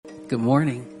Good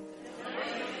morning.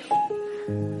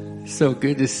 So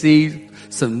good to see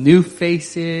some new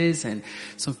faces and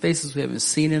some faces we haven't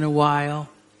seen in a while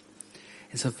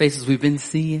and some faces we've been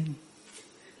seeing.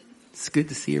 It's good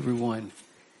to see everyone.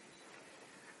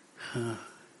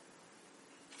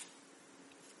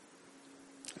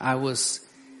 I was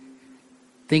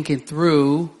thinking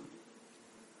through,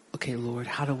 okay, Lord,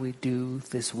 how do we do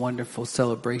this wonderful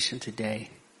celebration today?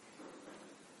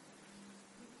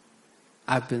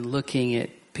 I've been looking at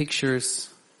pictures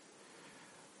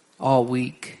all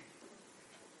week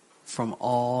from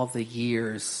all the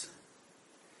years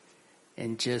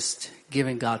and just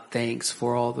giving God thanks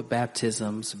for all the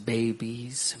baptisms,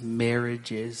 babies,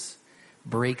 marriages,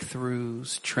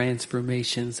 breakthroughs,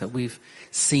 transformations that we've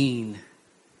seen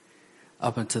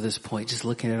up until this point. Just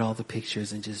looking at all the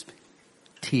pictures and just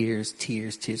tears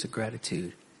of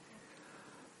gratitude.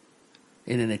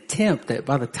 In an attempt that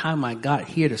by the time I got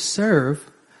here to serve,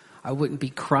 I wouldn't be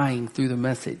crying through the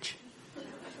message.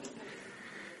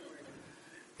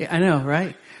 Yeah, I know,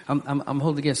 right? I'm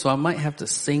holding it, so I might have to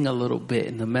sing a little bit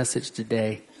in the message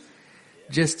today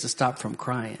just to stop from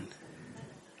crying.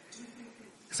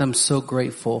 Because I'm so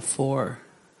grateful for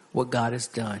what God has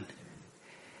done.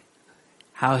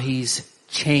 How He's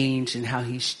changed and how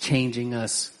He's changing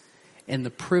us. And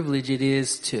the privilege it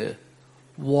is to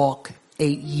walk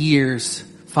 8 years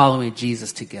following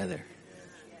Jesus together.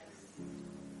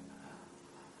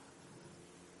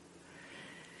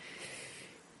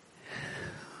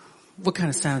 What kind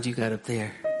of sound you got up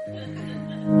there?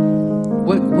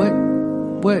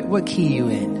 What key you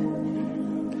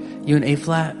in? You in A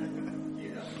flat?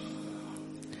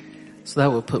 So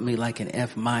that would put me like in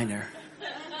F minor.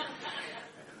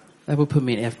 That would put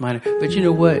me in F minor. But you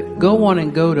know what? Go on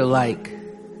and go to like,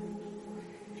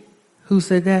 who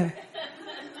said that?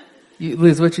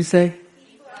 Liz, what you say?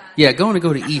 Yeah, go on and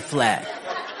go to E flat.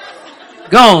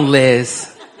 Go on,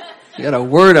 Liz. You got a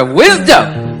word of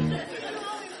wisdom.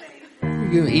 You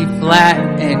give me E flat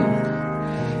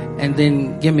and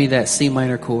then give me that C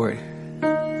minor chord.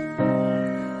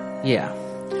 Yeah,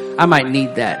 I might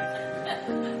need that.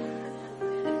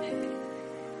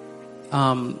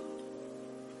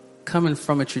 Coming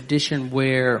from a tradition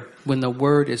where when the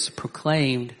word is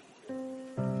proclaimed,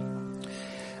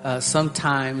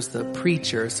 sometimes the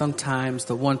preacher, sometimes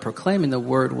the one proclaiming the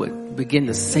word would begin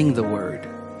to sing the word.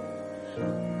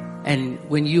 And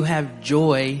when you have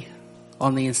joy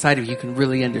on the inside of you, you can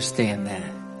really understand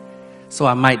that. So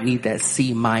I might need that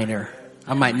C minor.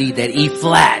 I might need that E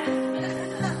flat.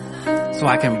 So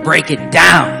I can break it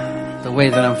down the way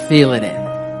that I'm feeling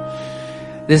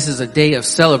it. This is a day of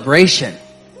celebration.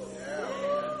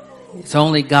 It's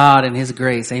only God and His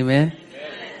grace. Amen?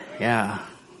 Yeah.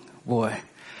 Boy.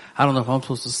 I don't know if I'm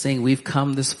supposed to sing "We've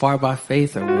Come This Far by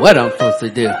Faith" or what I'm supposed to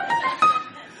do.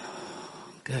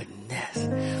 Goodness.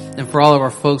 And for all of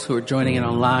our folks who are joining in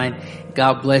online,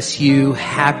 God bless you.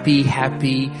 Happy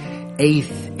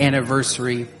 8th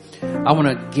anniversary. I want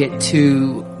to get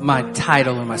to my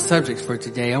title and my subject for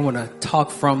today. I want to talk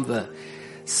from the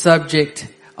subject.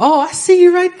 Oh, I see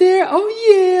you right there. Oh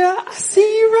yeah, I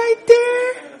see you right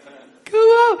there. Come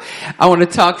on. I want to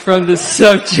talk from the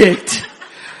subject.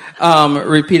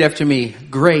 Repeat after me.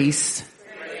 Grace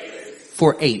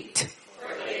for 8.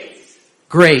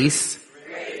 Grace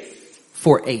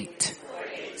for 8.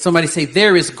 Somebody say,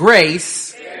 there is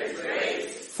grace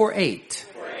for 8.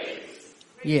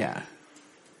 Yeah.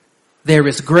 There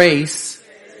is grace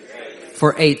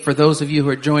for 8. For those of you who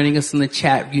are joining us in the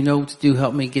chat, you know what to do.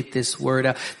 Help me get this word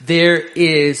out. There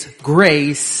is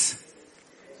grace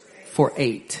for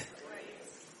 8.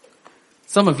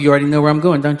 Some of you already know where I'm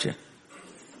going, don't you?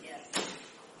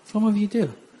 Some of you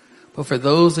do. But for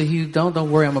those of you who don't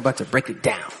worry, I'm about to break it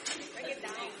down.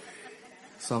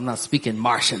 So I'm not speaking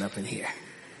Martian up in here.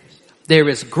 There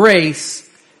is grace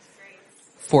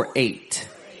for 8.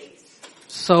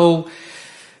 So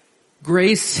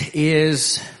grace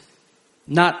is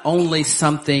not only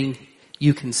something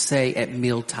you can say at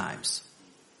meal times.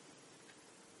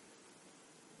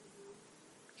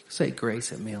 You can say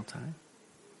grace at mealtime.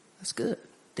 That's good.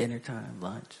 Dinner time,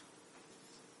 lunch.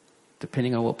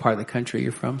 Depending on what part of the country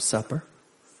you're from, supper.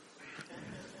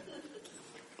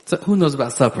 So who knows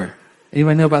about supper?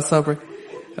 Anybody know about supper?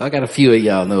 I got a few of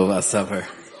y'all know about supper.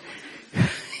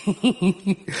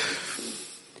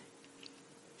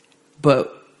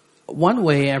 But one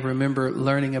way I remember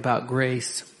learning about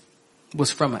grace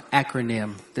was from an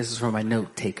acronym. This is for my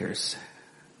note takers.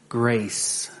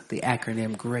 GRACE, the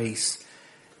acronym GRACE.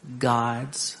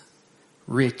 God's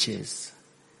riches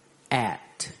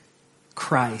at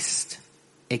Christ's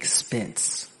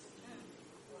expense.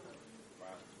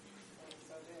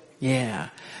 Yeah.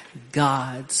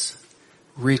 God's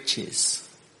riches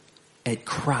at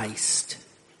Christ's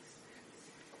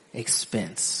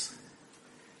expense.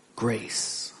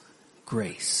 Grace.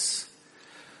 Grace.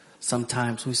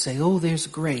 Sometimes we say, oh, there's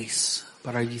grace.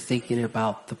 But are you thinking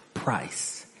about the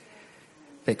price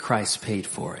that Christ paid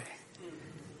for it?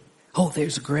 Oh,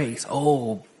 there's grace.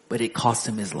 Oh, but it cost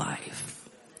him his life.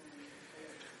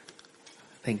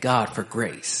 Thank God for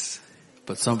grace.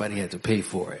 But somebody had to pay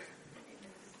for it.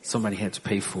 Somebody had to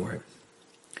pay for it.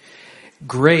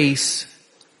 Grace,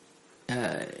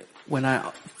 when I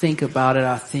think about it,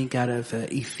 I think out of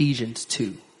Ephesians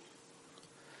 2,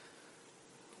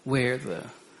 where the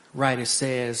writer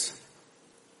says,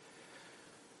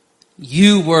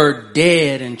 you were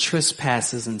dead in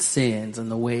trespasses and sins and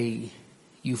the way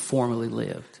you formerly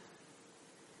lived.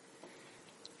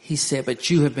 He said, but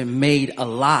you have been made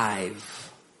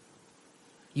alive.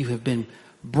 You have been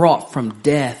brought from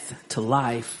death to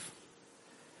life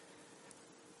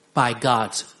by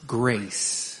God's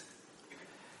grace.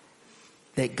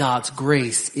 That God's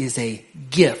grace is a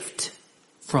gift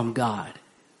from God.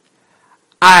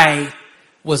 I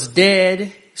was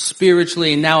dead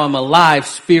spiritually and now I'm alive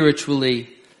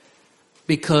spiritually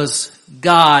because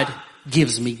God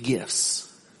gives me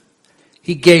gifts.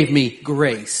 He gave me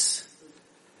grace.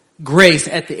 Grace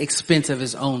at the expense of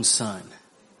his own son.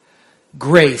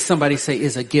 Grace, somebody say,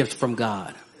 is a gift from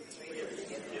God.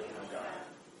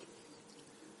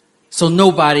 So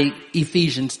nobody,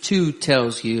 Ephesians 2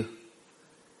 tells you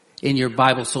in your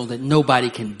Bible so that nobody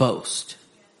can boast.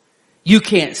 You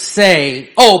can't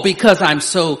say, oh, because I'm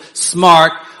so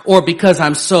smart or because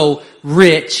I'm so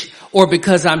rich or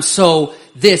because I'm so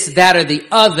this, that, or the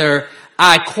other,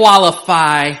 I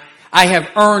qualify, I have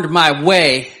earned my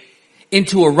way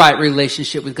into a right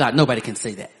relationship with God. Nobody can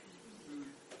say that.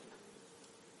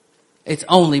 It's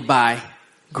only by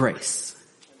grace.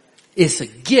 It's a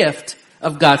gift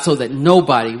of God so that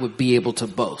nobody would be able to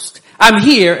boast. I'm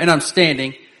here and I'm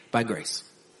standing by grace.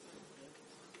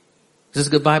 Is this a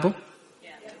good Bible?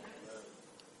 Yeah.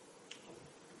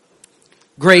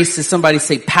 Grace is, somebody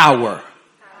say, power.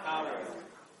 Power.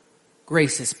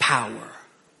 Grace is power.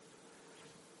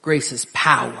 Grace is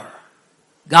power.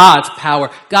 God's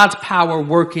power. God's power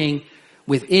working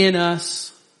within us.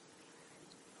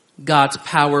 God's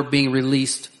power being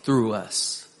released through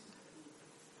us.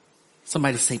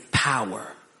 Somebody say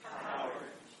power. Power.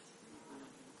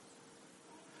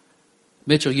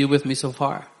 Mitchell, you with me so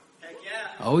far? Heck yeah.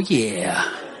 Oh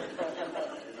yeah.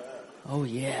 Oh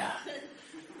yeah.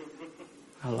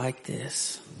 I like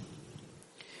this.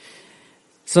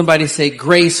 Somebody say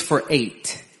grace for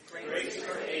 8. Grace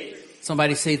for 8.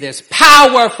 Somebody say there's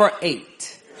power for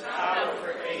 8. Power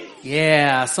for 8.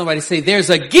 Yeah. Somebody say there's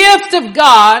a gift of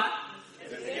God,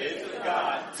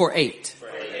 for 8.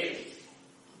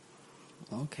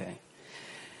 Okay.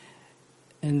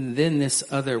 And then this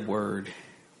other word,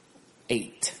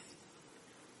 8.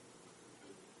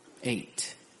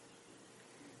 8.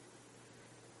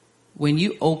 When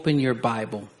you open your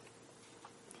Bible,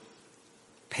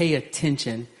 pay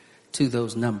attention to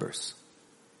those numbers.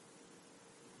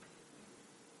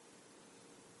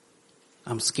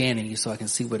 I'm scanning you so I can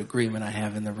see what agreement I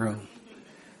have in the room.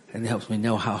 And it helps me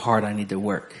know how hard I need to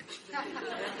work.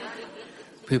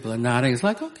 People are nodding. It's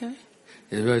like, okay.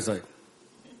 Everybody's like,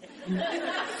 then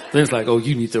it's like, oh,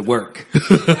 you need to work.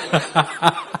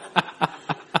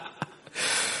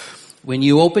 When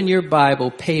you open your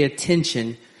Bible, pay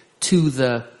attention to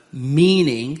the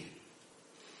meaning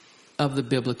of the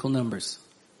biblical numbers.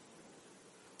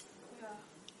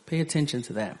 Pay attention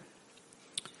to that.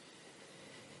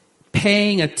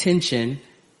 Paying attention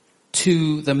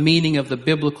to the meaning of the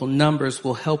biblical numbers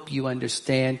will help you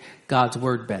understand God's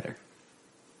word better.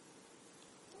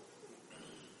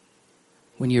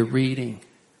 When you're reading,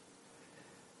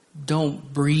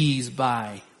 don't breeze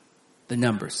by the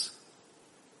numbers.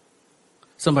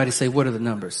 Somebody say, what are the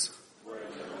numbers?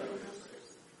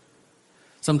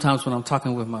 Sometimes when I'm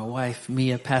talking with my wife,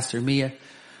 Mia, Pastor Mia,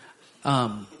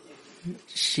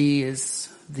 she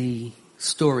is the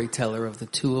storyteller of the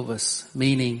two of us,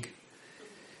 meaning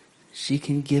she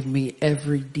can give me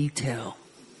every detail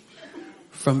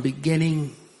from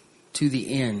beginning to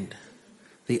the end.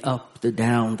 The up, the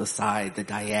down, the side, the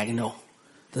diagonal.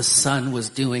 The sun was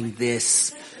doing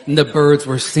this, and the birds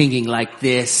were singing like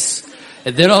this.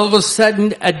 And then all of a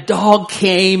sudden, a dog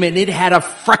came, and it had a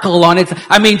freckle on it.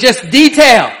 I mean, just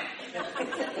detail.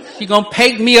 She's gonna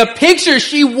paint me a picture.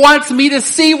 She wants me to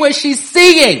see what she's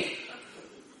seeing.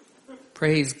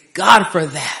 Praise God for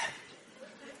that.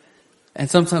 And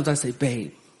sometimes I say,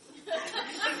 babe,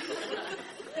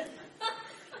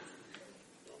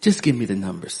 just give me the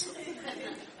numbers.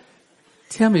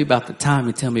 Tell me about the time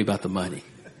and tell me about the money.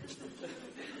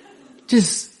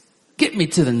 Just get me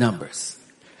to the numbers.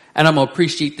 And I'm going to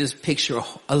appreciate this picture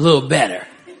a little better.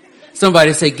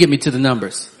 Somebody say, get me to the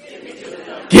numbers.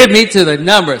 Get me to the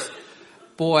numbers.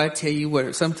 Boy, I tell you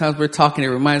what, sometimes we're talking, it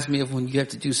reminds me of when you have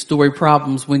to do story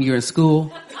problems when you're in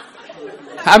school.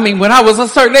 I mean, when I was a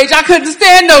certain age, I couldn't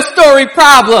stand those story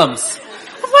problems.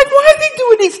 I'm like, why are they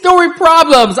doing these story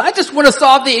problems? I just want to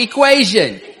solve the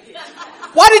equation.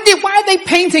 Why are they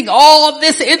painting all of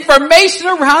this information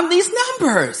around these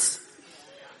numbers?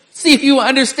 See if you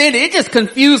understand it. It just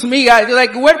confused me.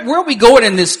 Where are we going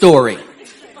in this story?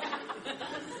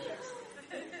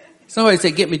 Somebody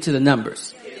say, get me to the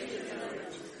numbers.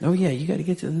 Oh yeah, you got to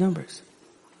get to the numbers.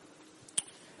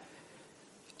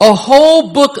 A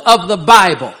whole book of the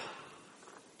Bible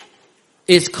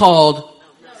is called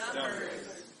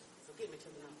numbers.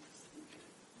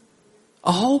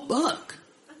 A whole book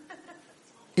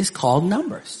is called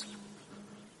Numbers.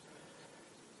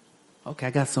 Okay,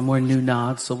 I got some more new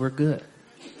nods, so we're good.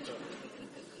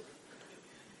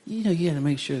 You know, you got to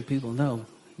make sure that people know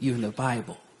you in the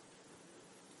Bible.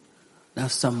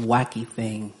 Not some wacky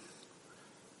thing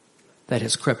that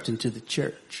has crept into the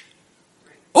church.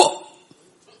 Oh!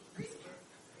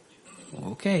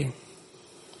 Okay.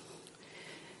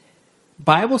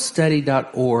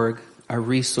 BibleStudy.org, a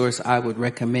resource I would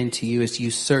recommend to you as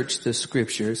you search the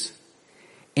scriptures,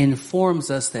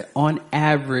 informs us that on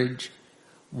average,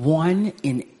 1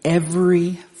 in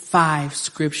every 5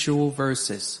 scriptural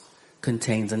verses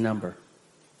contains a number.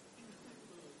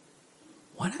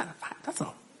 1 out of 5.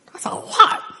 That's a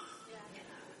lot.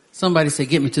 Somebody say,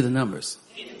 get me to the numbers.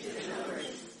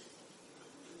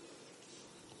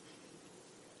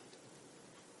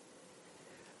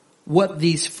 What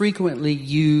these frequently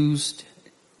used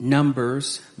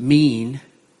numbers mean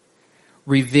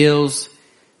reveals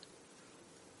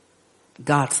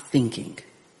God's thinking.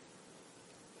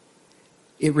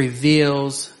 It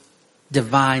reveals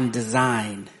divine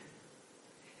design.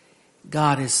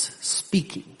 God is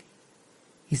speaking.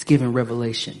 He's giving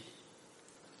revelation.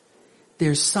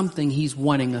 There's something he's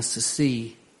wanting us to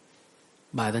see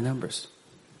by the numbers.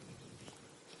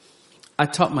 I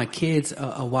taught my kids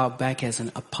a while back as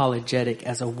an apologetic,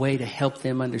 as a way to help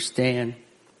them understand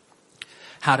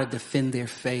how to defend their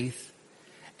faith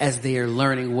as they are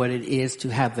learning what it is to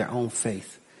have their own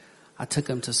faith. I took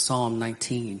them to Psalm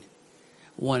 19,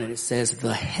 1, and it says,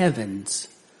 the heavens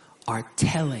are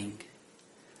telling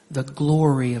the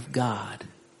glory of God,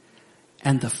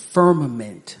 and the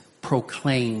firmament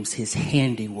proclaims his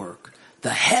handiwork.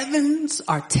 The heavens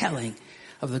are telling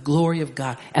of the glory of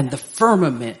God, and the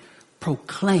firmament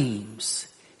proclaims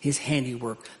his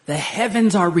handiwork. The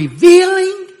heavens are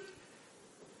revealing.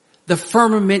 The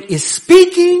firmament is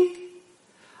speaking.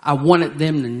 I wanted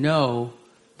them to know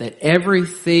that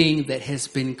everything that has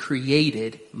been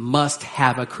created must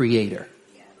have a creator.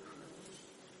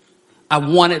 I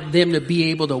wanted them to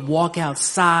be able to walk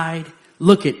outside,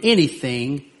 look at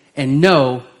anything, and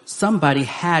know somebody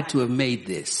had to have made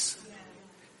this.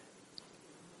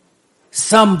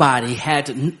 Somebody had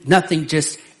to, nothing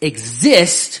just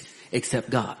exists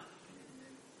except God.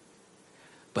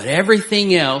 But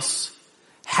everything else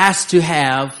has to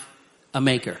have a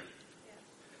maker.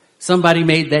 Somebody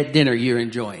made that dinner you're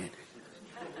enjoying.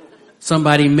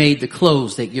 Somebody made the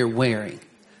clothes that you're wearing.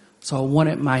 So I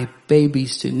wanted my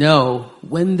babies to know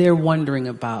when they're wondering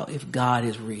about if God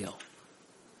is real,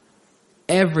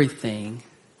 everything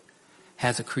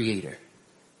has a creator.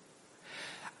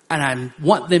 And I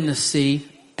want them to see,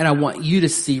 and I want you to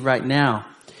see right now,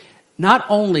 not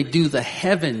only do the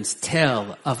heavens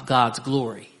tell of God's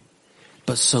glory,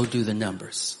 but so do the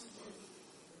numbers.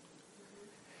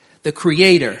 The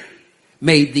creator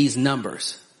made these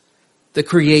numbers, the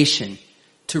creation,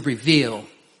 to reveal,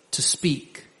 to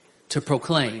speak, to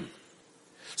proclaim,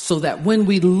 so that when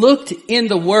we looked in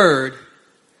the word,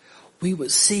 we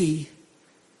would see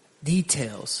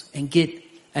details and get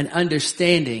an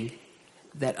understanding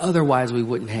that otherwise we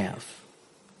wouldn't have.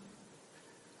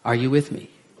 Are you with me?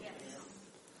 Yes.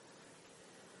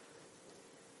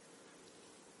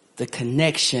 The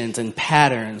connections and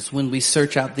patterns, when we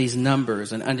search out these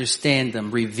numbers and understand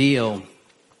them, reveal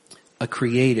a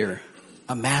creator,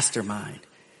 a mastermind,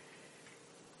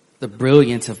 the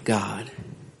brilliance of God.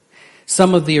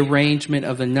 Some of the arrangement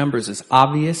of the numbers is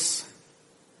obvious,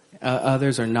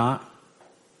 others are not.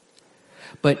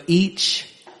 But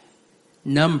each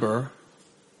number,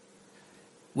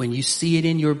 when you see it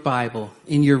in your Bible,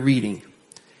 in your reading,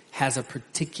 has a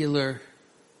particular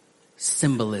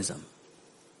symbolism.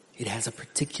 It has a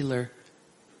particular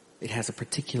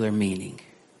meaning.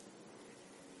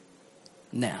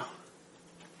 Now,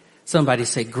 Somebody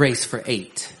say grace for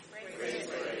 8.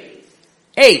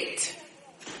 8.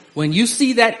 When you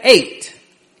see that 8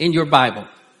 in your Bible,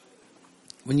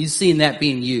 when you see that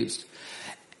being used,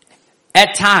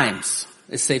 at times,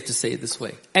 it's safe to say it this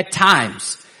way, at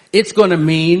times, it's going to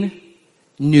mean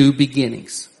new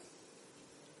beginnings.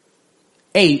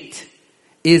 8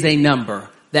 is a number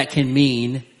that can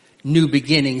mean new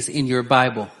beginnings in your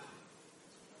Bible.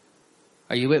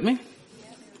 Are you with me?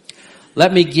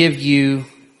 Let me give you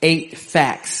 8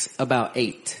 facts about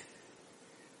 8.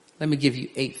 Let me give you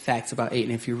 8 facts about 8.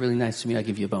 And if you're really nice to me, I'll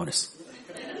give you a bonus.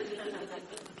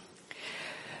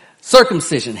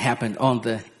 Circumcision happened on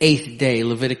the 8th day.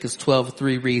 Leviticus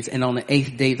 12:3 reads, and on the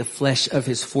 8th day, the flesh of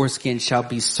his foreskin shall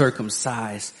be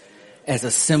circumcised as a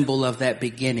symbol of that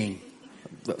beginning.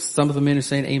 Some of the men are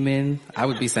saying amen. I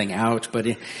would be saying ouch, but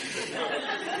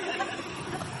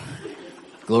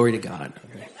glory to God.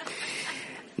 Okay.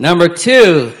 Number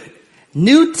 2,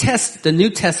 the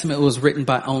New Testament was written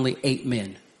by only 8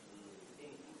 men.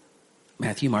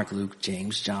 Matthew, Mark, Luke,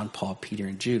 James, John, Paul, Peter,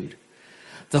 and Jude.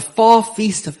 The Fall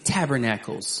Feast of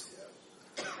Tabernacles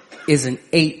is an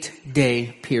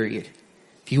 8-day period.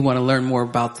 If you want to learn more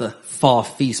about the Fall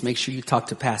Feast, make sure you talk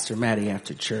to Pastor Matty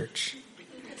after church.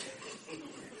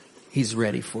 He's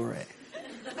ready for it.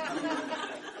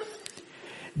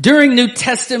 During New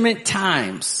Testament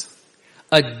times,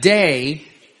 a day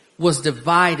was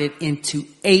divided into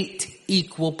 8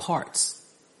 equal parts.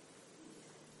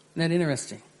 Isn't that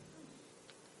interesting?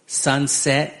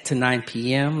 Sunset to 9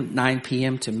 p.m., 9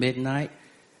 p.m. to midnight,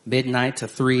 midnight to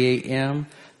 3 a.m.,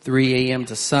 3 a.m.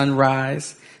 to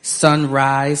sunrise,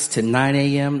 sunrise to 9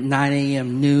 a.m., 9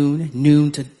 a.m. noon,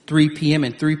 noon to 3 p.m.,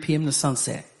 and 3 p.m. to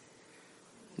sunset.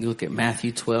 You look at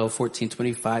Matthew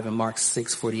 12:14-25 and Mark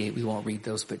 6:48. We won't read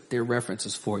those, but they're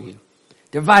references for you.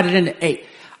 Divided into 8.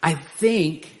 I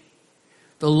think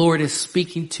the Lord is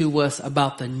speaking to us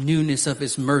about the newness of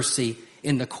his mercy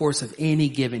in the course of any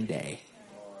given day.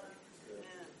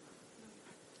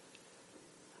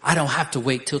 I don't have to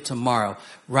wait till tomorrow.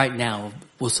 Right now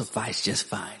will suffice just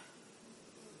fine.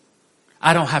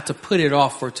 I don't have to put it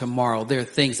off for tomorrow. There are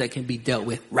things that can be dealt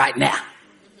with right now.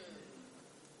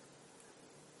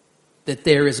 That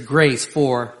there is grace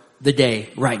for the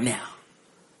day right now.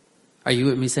 Are you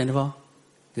with me, Sandoval?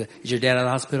 Good. Is your dad at the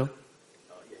hospital?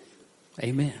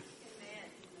 Amen.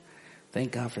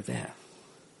 Thank God for that.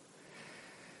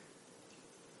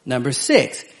 Number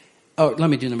 6. Oh, let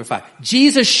me do number 5.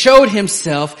 Jesus showed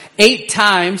himself 8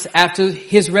 times after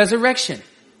his resurrection.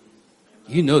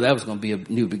 You know that was going to be a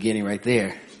new beginning right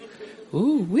there.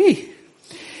 Ooh wee.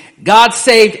 God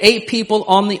saved 8 people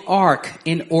on the ark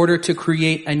in order to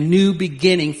create a new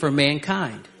beginning for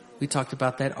mankind. We talked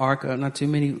about that ark not too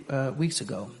many weeks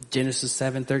ago. Genesis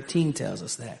 7:13 tells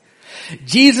us that.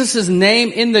 Jesus'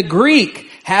 name in the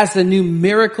Greek has the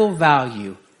numerical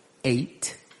value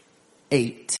 8,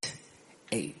 8,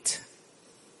 8.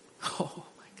 Oh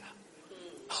my God.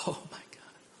 Oh my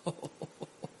God. Oh.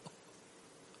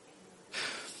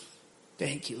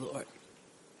 Thank you, Lord.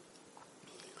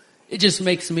 It just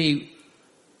makes me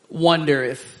wonder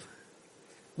if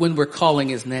when we're calling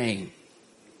his name,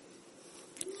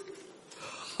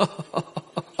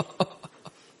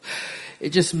 it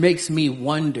just makes me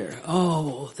wonder,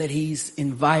 that he's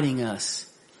inviting us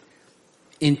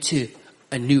into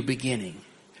a new beginning.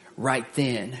 Right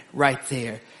then, right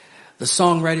there. The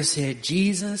songwriter said,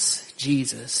 Jesus,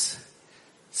 Jesus,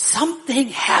 something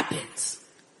happens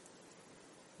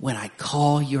when I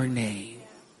call your name.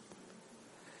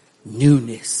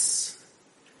 Newness,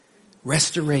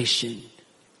 restoration,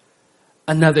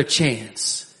 another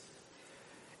chance.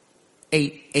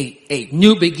 8, 8, 8.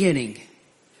 New beginning,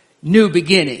 new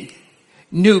beginning,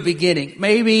 new beginning.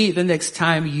 Maybe the next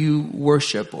time you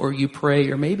worship or you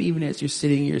pray, or maybe even as you're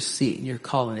sitting in your seat and you're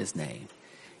calling his name,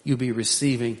 you'll be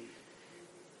receiving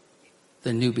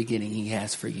the new beginning he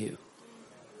has for you.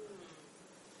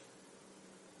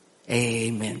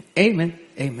 Amen. Amen.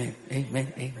 Amen.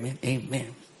 Amen. Amen.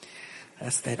 Amen.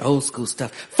 That's that old school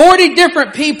stuff. 40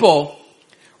 different people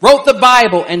wrote the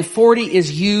Bible, and 40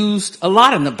 is used a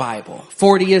lot in the Bible.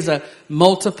 40 is a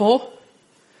multiple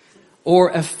or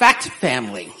a fact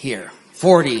family here.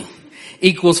 40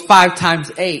 equals 5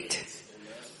 times 8.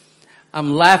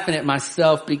 I'm laughing at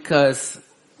myself because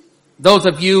those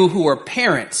of you who are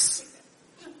parents,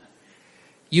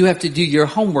 you have to do your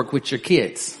homework with your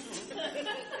kids.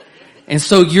 And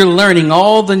so you're learning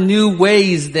all the new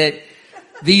ways that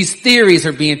these theories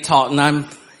are being taught. And I'm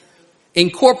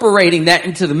incorporating that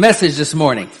into the message this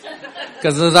morning.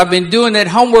 Because as I've been doing that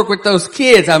homework with those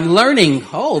kids, I'm learning,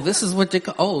 this is what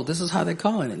this is how they're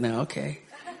calling it now. Okay.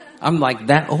 I'm like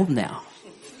that old now.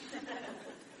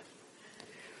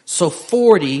 So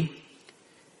 40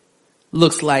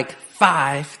 looks like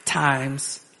 5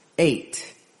 times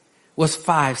 8. What's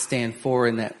 5 stand for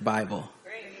in that Bible?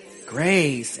 Grace.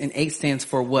 Grace. And 8 stands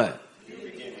for what?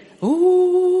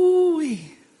 Ooh.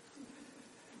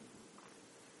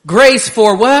 Grace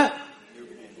for what?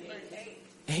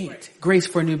 8. Grace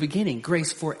for a new beginning.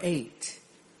 Grace for 8.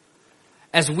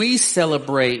 As we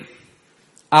celebrate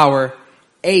our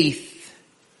 8th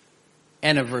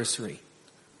anniversary,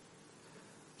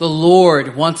 the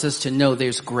Lord wants us to know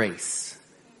there's grace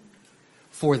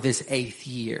for this 8th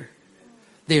year.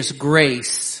 There's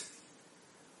grace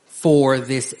for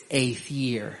this 8th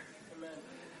year.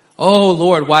 Oh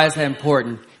Lord, why is that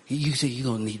important? You say you're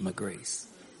going to need my grace.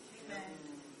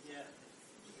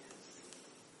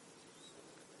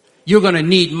 You're going to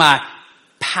need my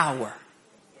power.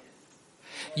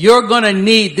 You're going to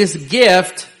need this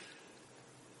gift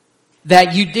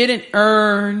that you didn't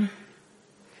earn.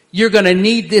 You're going to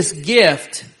need this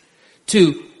gift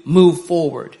to move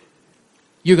forward.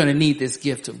 You're going to need this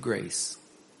gift of grace.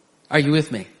 Are you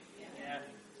with me? Yeah.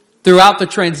 Throughout the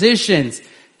transitions,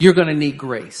 you're going to need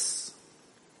grace.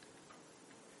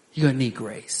 You're going to need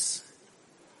grace.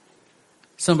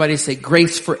 Somebody say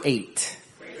grace for 8.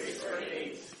 Grace for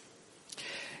 8.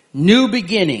 New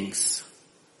beginnings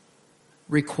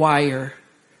require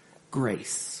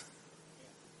grace.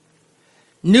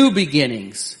 New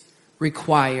beginnings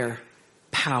require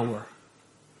power.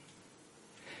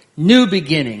 New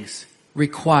beginnings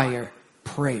require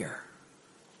prayer.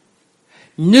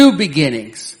 New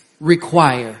beginnings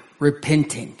require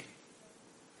repenting.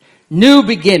 New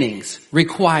beginnings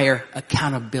require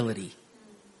accountability.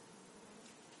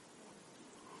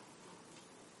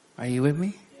 Are you with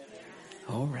me?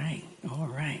 All right. All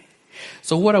right.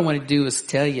 So what I want to do is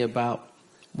tell you about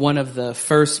one of the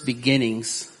first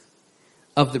beginnings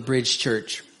of the Bridge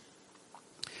Church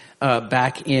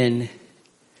back in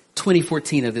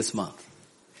 2014 of this month.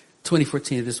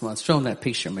 2014 of this month. Show them that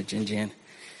picture, my Jen.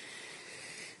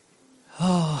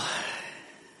 Oh,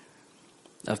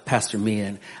 of Pastor Mia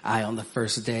and I on the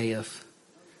first day of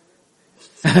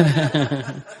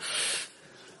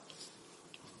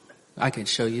I can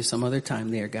show you some other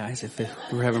time there, guys, if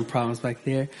we're having problems back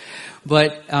there.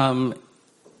 But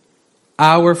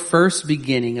our first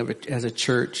beginning as a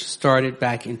church started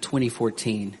back in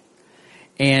 2014.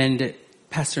 And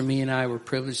Pastor Mia and I were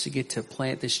privileged to get to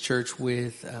plant this church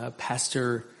with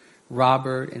Pastor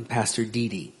Robert and Pastor Dee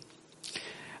Dee.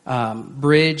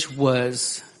 Bridge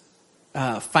was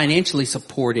financially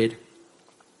supported,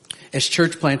 as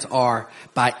church plants are,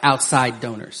 by outside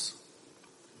donors.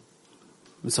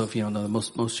 And so if you don't know,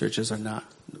 most churches are not,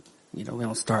 they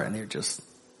don't start and they're just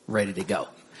ready to go.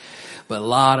 But a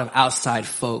lot of outside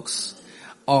folks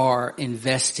are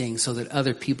investing so that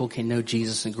other people can know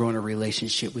Jesus and grow in a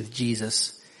relationship with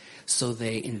Jesus. So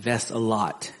they invest a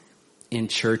lot in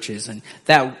churches. And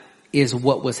that is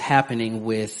what was happening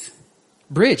with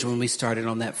Bridge when we started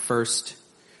on that first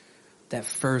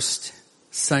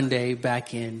Sunday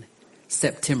back in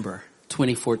September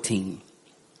 2014.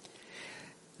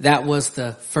 That was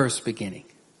the first beginning.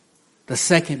 The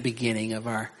second beginning of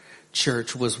our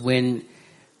church was when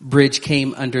Bridge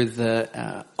came under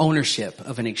the ownership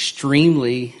of an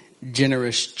extremely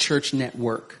generous church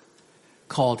network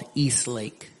called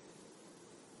Eastlake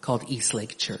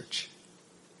Church.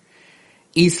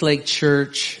 Eastlake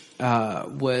Church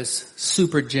was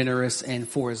super generous, and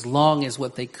for as long as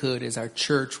what they could, as our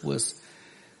church was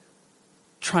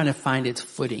trying to find its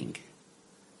footing,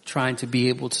 trying to be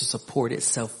able to support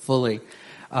itself fully,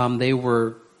 they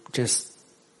were just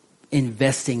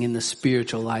investing in the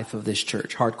spiritual life of this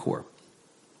church, hardcore.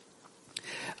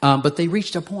 But they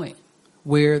reached a point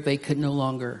where they could no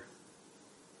longer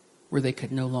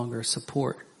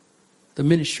support the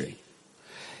ministry.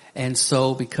 And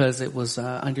so because it was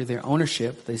under their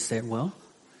ownership, they said, well,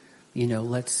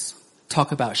 let's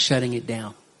talk about shutting it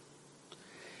down.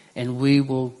 And we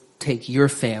will take your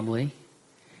family,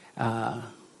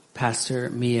 Pastor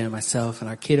Mia and myself and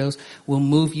our kiddos, we'll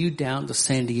move you down to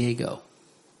San Diego.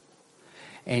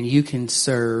 And you can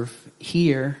serve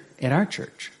here at our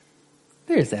church.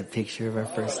 There's that picture of our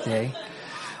first day.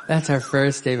 That's our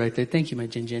first day right there. Thank you, my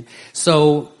Jen.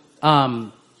 So,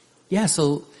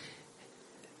 so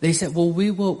they said, well, we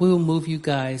will move you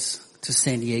guys to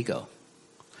San Diego.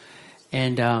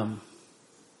 And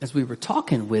as we were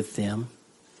talking with them,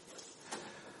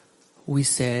 we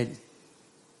said,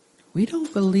 we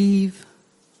don't believe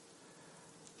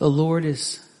the Lord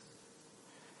is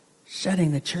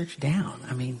shutting the church down.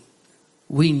 I mean,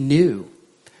 we knew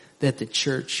that the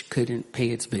church couldn't pay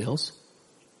its bills.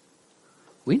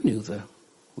 We knew the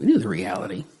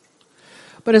reality.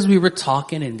 But as we were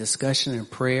talking and discussion and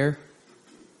prayer,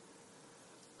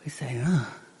 we say,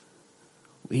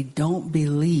 we don't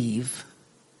believe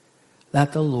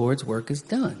that the Lord's work is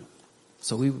done.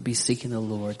 So we would be seeking the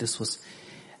Lord. This was,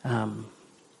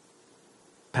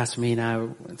 Pastor Me and I,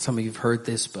 some of you have heard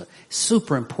this, but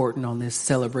super important on this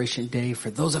celebration day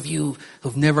for those of you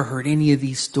who've never heard any of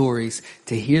these stories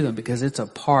to hear them, because it's a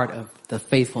part of the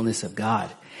faithfulness of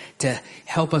God to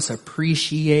help us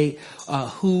appreciate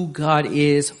who God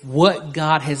is, what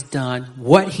God has done,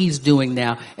 what he's doing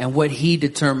now, and what he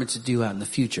determined to do out in the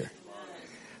future.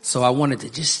 So I wanted to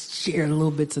just share a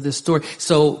little bits of this story.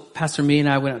 So Pastor Me and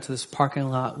I went out to this parking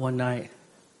lot one night.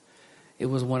 It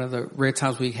was one of the rare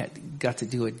times we got to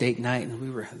do a date night, and we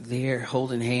were there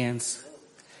holding hands.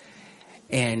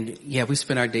 And yeah, we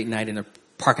spent our date night in a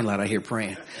parking lot out here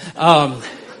praying.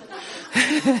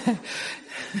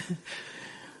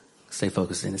 Stay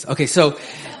focused in this. Okay, so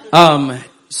I'm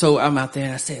out there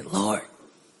and I said, Lord,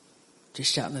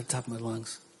 just shouting at the top of my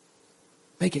lungs,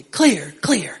 make it clear,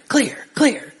 clear, clear,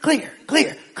 clear, clear,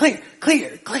 clear, clear,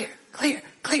 clear, clear, clear,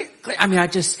 clear, clear. I mean,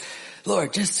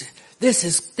 Lord, this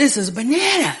is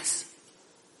bananas.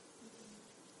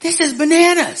 This is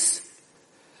bananas.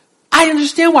 I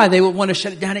understand why they would want to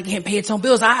shut it down. It can't pay its own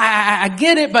bills. I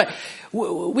get it, but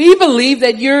we believe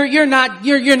that you're not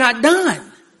done.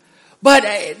 But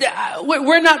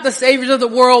we're not the saviors of the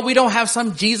world. We don't have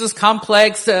some Jesus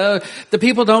complex. The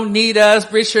people don't need us.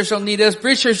 Bridge Church don't need us.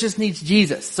 Bridge Church just needs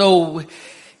Jesus. So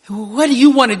what do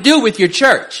you want to do with your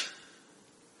church?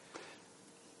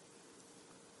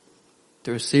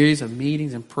 Through a series of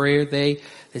meetings and prayer, they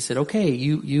said, okay,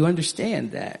 you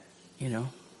understand that, the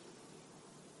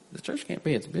church can't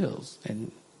pay its bills,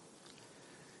 and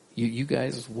you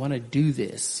guys want to do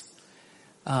this.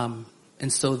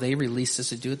 And so they released us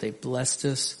to do it. They blessed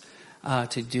us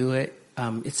to do it.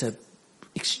 It's a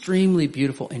extremely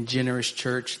beautiful and generous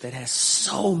church that has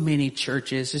so many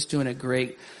churches just doing a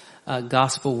great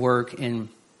gospel work. And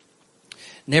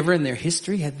never in their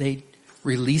history had they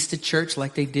released a church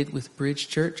like they did with Bridge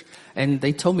Church. And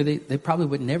they told me they probably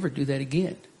would never do that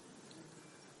again.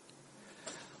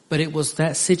 But it was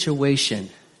that situation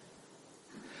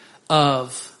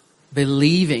of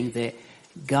believing that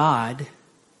God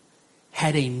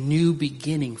had a new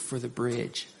beginning for the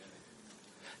bridge.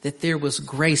 That there was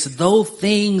grace. Though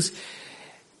things,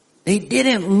 they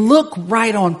didn't look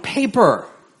right on paper.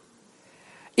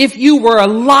 If you were a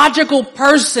logical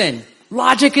person,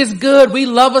 logic is good. We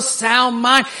love a sound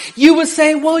mind. You would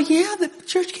say, well, yeah, the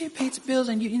church can't pay its bills,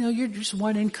 and you're just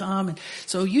one income, and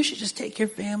so you should just take your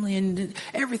family and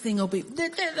everything will be.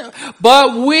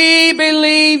 But we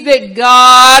believe that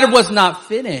God was not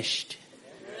finished.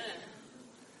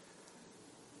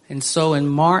 And so in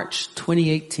March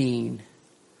 2018,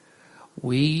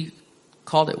 we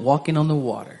called it Walking on the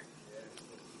Water,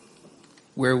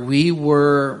 where we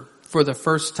were for the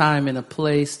first time in a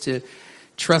place to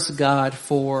trust God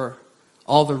for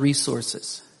all the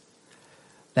resources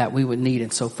that we would need.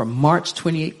 And so from March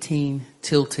 2018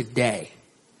 till today,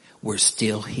 we're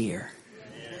still here.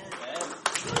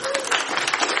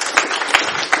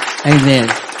 Amen.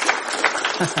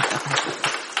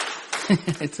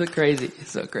 It's so crazy.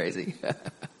 It's so crazy.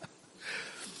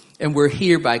 And we're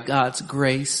here by God's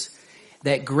grace.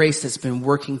 That grace that's been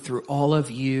working through all of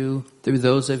you, through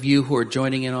those of you who are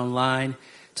joining in online,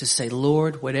 to say,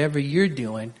 Lord, whatever you're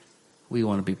doing, we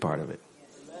want to be part of it.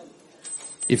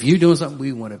 If you're doing something,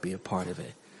 we want to be a part of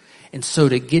it. And so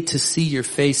to get to see your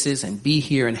faces and be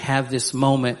here and have this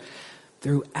moment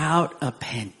throughout a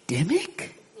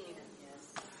pandemic,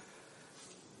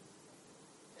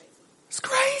 it's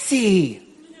crazy.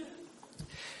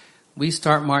 We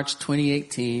start March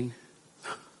 2018.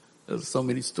 There's so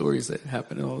many stories that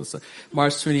happen in all this stuff.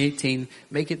 March 2018,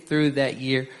 make it through that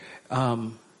year.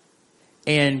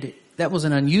 And that was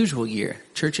an unusual year.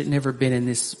 Church had never been in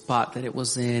this spot that it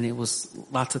was in. It was,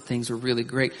 lots of things were really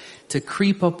great. To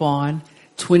creep up on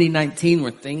 2019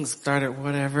 where things started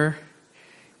whatever,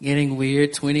 getting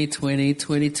weird, 2020,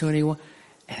 2021.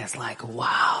 And it's like,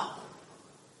 wow.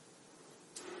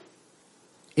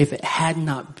 If it had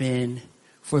not been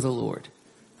for the Lord.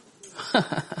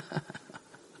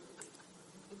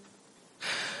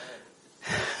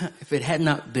 If it had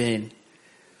not been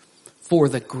for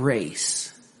the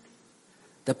grace,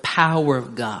 the power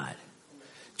of God,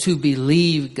 to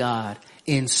believe God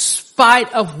in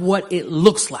spite of what it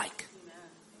looks like,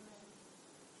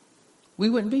 we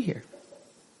wouldn't be here.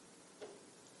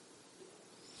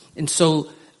 And so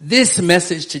this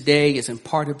message today is in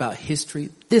part about history.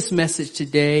 This message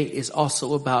today is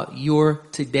also about your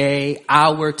today,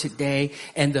 our today,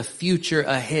 and the future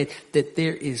ahead, that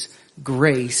there is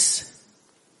grace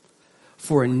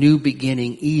for a new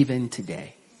beginning even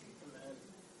today.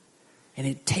 And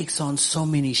it takes on so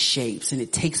many shapes and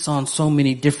it takes on so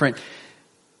many different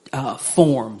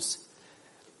forms.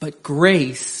 But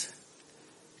grace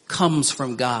comes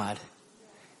from God.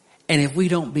 And if we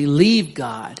don't believe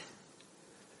God,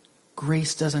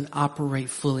 grace doesn't operate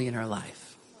fully in our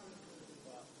life.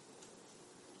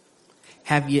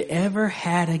 Have you ever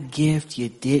had a gift you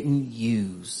didn't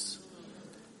use?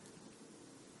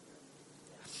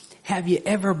 Have you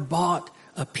ever bought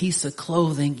a piece of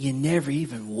clothing you never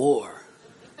even wore?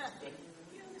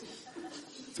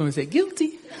 Someone said,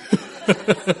 guilty.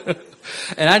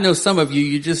 And I know some of you,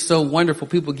 you're just so wonderful.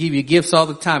 People give you gifts all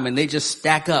the time and they just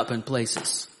stack up in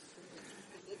places.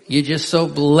 You're just so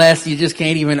blessed. You just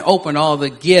can't even open all the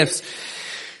gifts.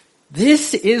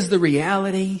 This is the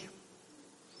reality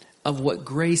of what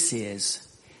grace is.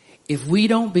 If we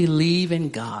don't believe in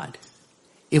God,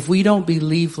 if we don't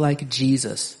believe like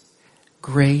Jesus,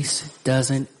 grace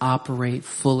doesn't operate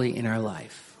fully in our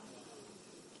life.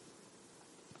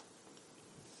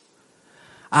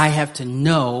 I have to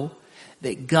know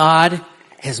that God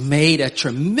has made a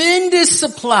tremendous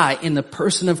supply in the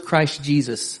person of Christ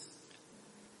Jesus.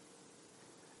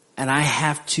 And I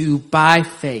have to, by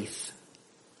faith,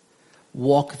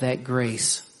 walk that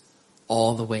grace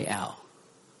all the way out.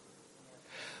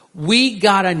 We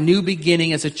got a new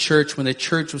beginning as a church when the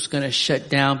church was going to shut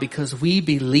down because we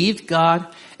believed God,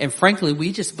 and frankly,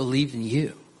 we just believed in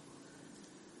you.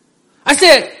 I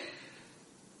said,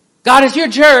 God, it's your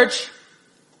church.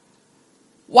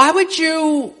 Why would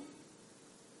you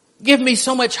give me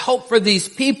so much hope for these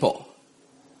people?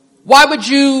 Why would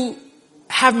you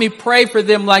have me pray for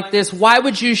them like this? Why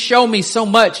would you show me so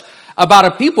much about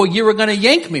a people you were going to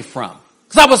yank me from?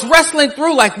 Because I was wrestling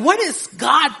through like, what is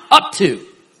God up to?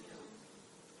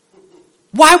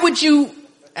 Why would you,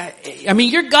 I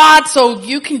mean, you're God, so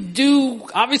you can do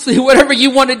obviously whatever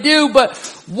you want to do, but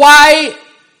why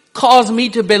cause me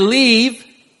to believe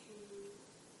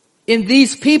in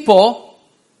these people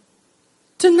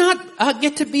to not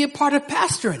get to be a part of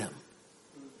pastoring them?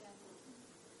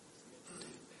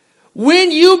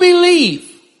 When you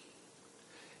believe,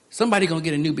 somebody gonna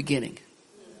get a new beginning.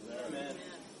 Amen.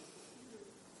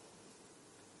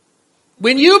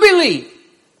 When you believe,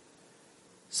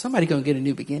 somebody gonna get a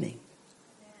new beginning.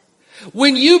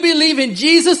 When you believe in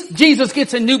Jesus, Jesus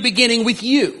gets a new beginning with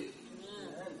you.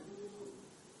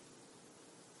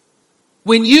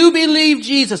 When you believe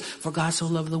Jesus, for God so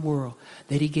loved the world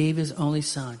that he gave his only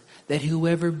son, that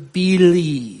whoever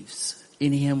believes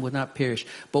in him would not perish,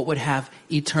 but would have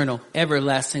eternal,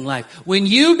 everlasting life. When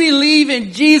you believe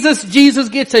in Jesus, Jesus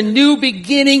gets a new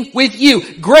beginning with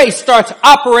you. Grace starts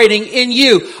operating in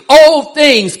you. Old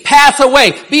things pass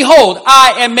away. Behold,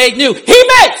 I am made new. He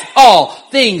makes all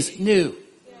things new.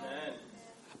 Amen.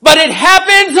 But it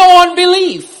happens on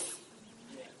belief.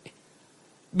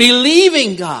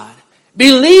 Believing God.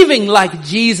 Believing like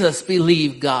Jesus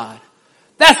believed God.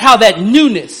 That's how that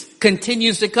newness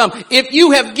continues to come. If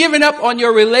you have given up on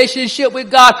your relationship with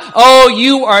God, oh,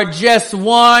 you are just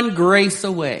one grace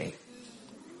away.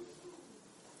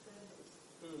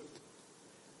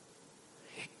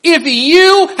 If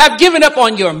you have given up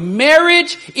on your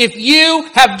marriage, if you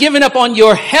have given up on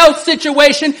your health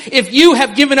situation, if you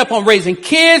have given up on raising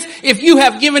kids, if you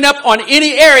have given up on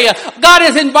any area, God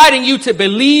is inviting you to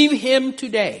believe him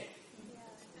today.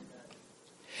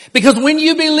 Because when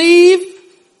you believe,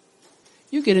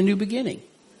 you get a new beginning.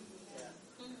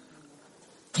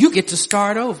 You get to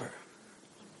start over.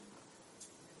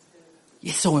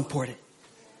 It's so important.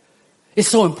 It's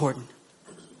so important.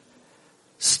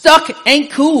 Stuck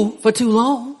ain't cool for too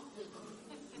long.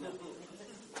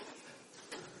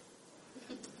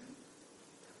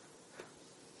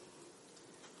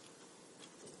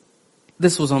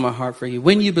 This was on my heart for you.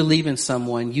 When you believe in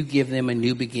someone, you give them a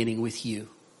new beginning with you.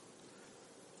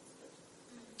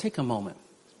 Take a moment.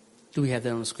 Do we have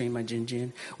that on the screen, my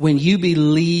Jin? When you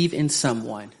believe in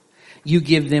someone, you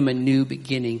give them a new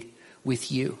beginning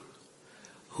with you.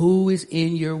 Who is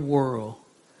in your world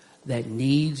that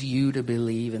needs you to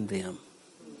believe in them?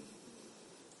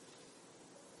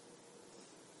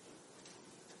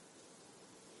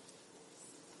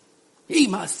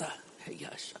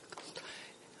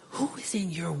 Who is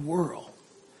in your world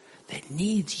that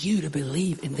needs you to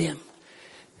believe in them?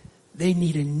 They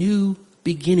need a new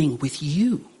beginning with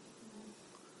you.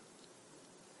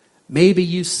 Maybe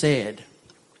you said,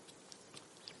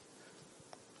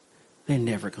 they're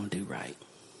never going to do right.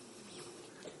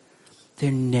 They're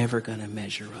never going to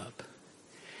measure up.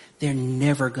 They're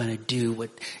never going to do what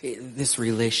this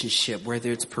relationship,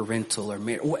 whether it's parental or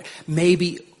marriage.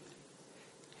 Maybe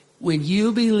when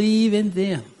you believe in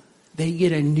them, they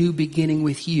get a new beginning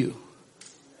with you.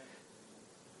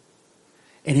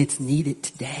 And it's needed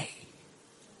today.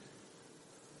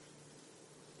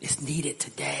 It's needed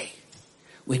today.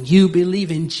 When you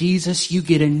believe in Jesus, you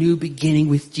get a new beginning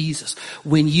with Jesus.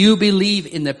 When you believe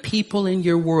in the people in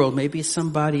your world, maybe it's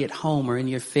somebody at home or in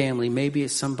your family, maybe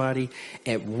it's somebody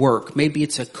at work, maybe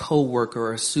it's a coworker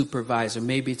or a supervisor,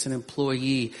 maybe it's an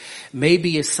employee,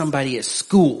 maybe it's somebody at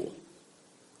school.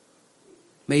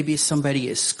 Maybe it's somebody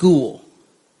at school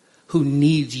who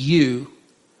needs you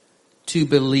to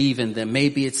believe in them.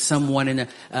 Maybe it's someone in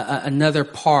another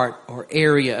part or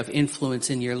area of influence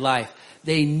in your life.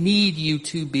 They need you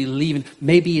to believe in.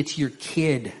 Maybe it's your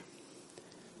kid.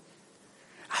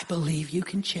 I believe you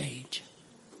can change.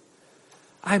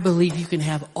 I believe you can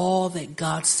have all that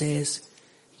God says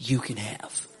you can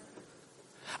have.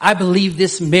 I believe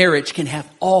this marriage can have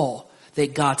all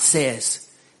that God says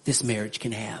this marriage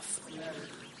can have.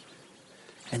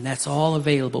 And that's all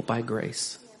available by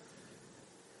grace.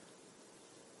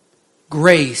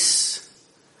 Grace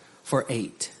for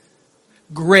 8.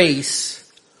 Grace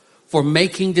for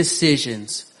making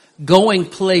decisions, going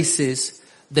places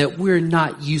that we're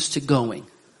not used to going.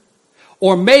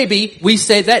 Or maybe we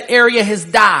say that area has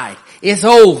died. It's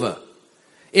over.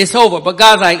 It's over. But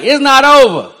God's like, it's not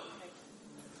over.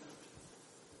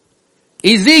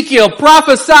 Ezekiel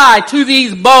prophesied to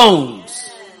these bones.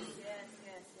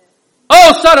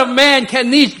 Oh, son of man,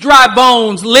 can these dry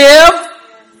bones live?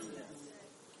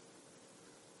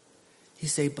 He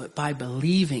said, but by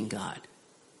believing God,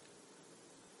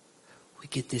 we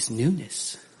get this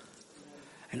newness.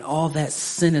 And all that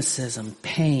cynicism,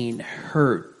 pain,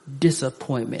 hurt,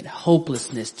 disappointment,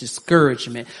 hopelessness,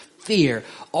 discouragement, fear,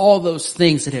 all those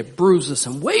things that have bruised us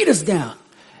and weighed us down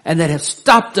and that have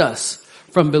stopped us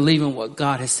from believing what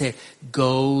God has said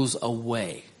goes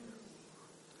away.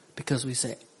 Because we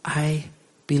say, I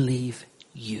believe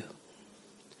you.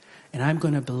 And I'm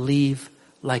going to believe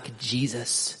like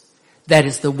Jesus. That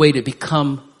is the way to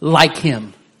become like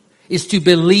him, is to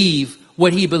believe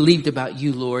what he believed about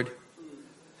you, Lord.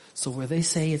 So where they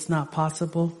say it's not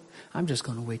possible, I'm just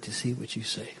going to wait to see what you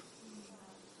say.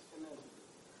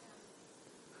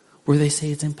 Where they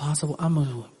say it's impossible, I'm going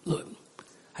to look.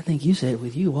 I think you said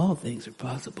with you all things are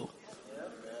possible.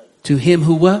 To him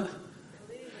who what?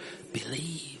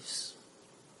 Believes.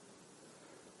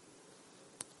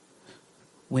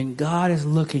 When God is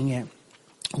looking at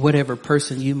whatever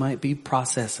person you might be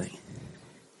processing,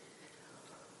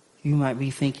 you might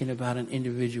be thinking about an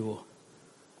individual.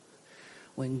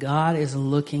 When God is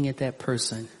looking at that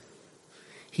person,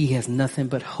 he has nothing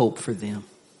but hope for them.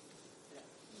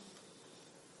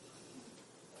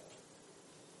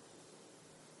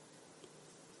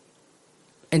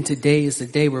 And today is the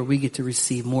day where we get to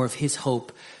receive more of his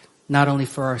hope, not only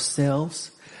for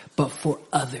ourselves, but for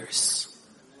others.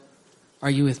 Are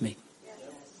you with me?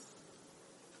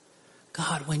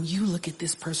 God, when you look at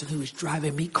this person who is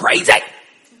driving me crazy,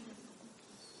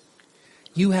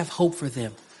 you have hope for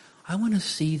them. I want to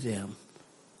see them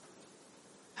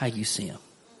how you see them.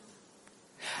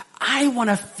 I want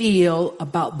to feel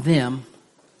about them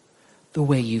the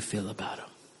way you feel about them.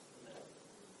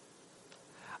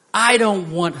 I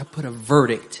don't want to put a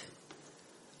verdict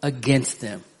against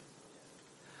them.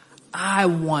 I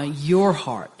want your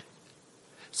heart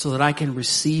so that I can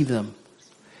receive them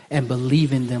and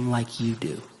believe in them like you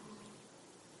do.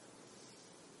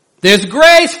 There's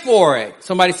grace for it.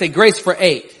 Somebody say grace for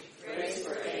 8. Grace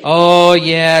for 8. Oh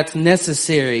yeah, it's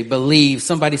necessary. Believe.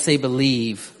 Somebody say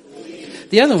believe.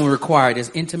 The other one required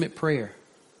is intimate prayer.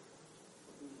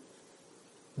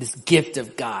 This gift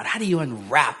of God. How do you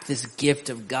unwrap this gift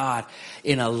of God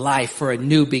in a life for a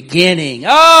new beginning?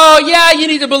 Oh yeah, you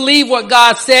need to believe what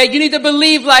God said. You need to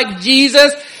believe like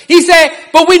Jesus. He said,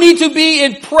 but we need to be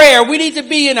in prayer. We need to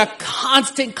be in a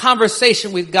constant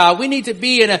conversation with God. We need to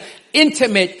be in an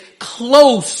intimate,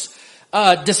 close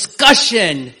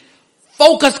discussion,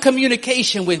 focused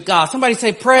communication with God. Somebody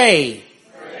say pray.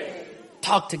 Pray.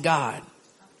 Talk to God.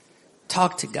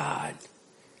 Talk to God.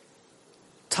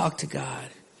 Talk to God.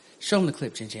 Show them the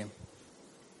clip, Jim.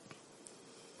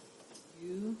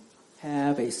 You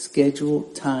have a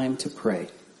scheduled time to pray.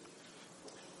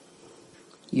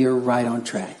 You're right on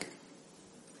track.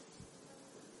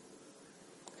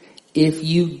 If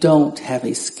you don't have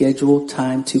a scheduled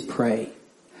time to pray,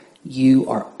 you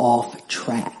are off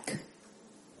track.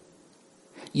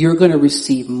 You're going to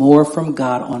receive more from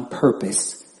God on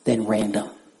purpose than random.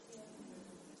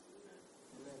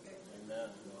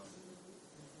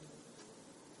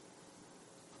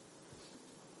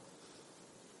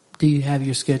 Do you have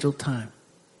your scheduled time?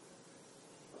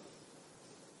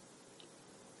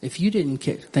 If you didn't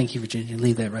thank you, Virginia,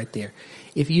 leave that right there.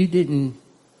 If you didn't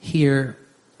hear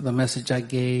the message I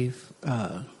gave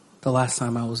the last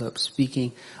time I was up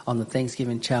speaking on the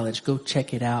Thanksgiving challenge, go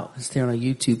check it out. It's there on our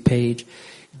YouTube page.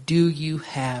 Do you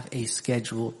have a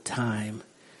scheduled time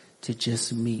to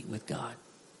just meet with God?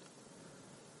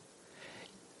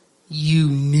 You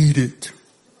need it.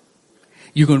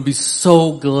 You're going to be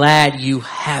so glad you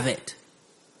have it,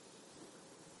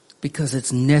 because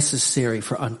it's necessary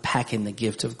for unpacking the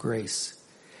gift of grace.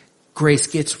 Grace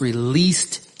gets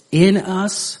released in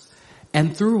us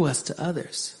and through us to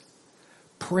others.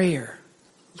 Prayer,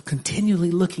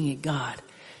 continually looking at God.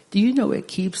 Do you know it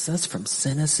keeps us from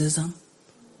cynicism?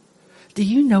 Do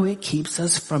you know it keeps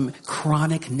us from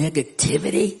chronic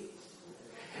negativity?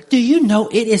 Do you know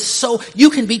it is so, you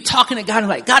can be talking to God and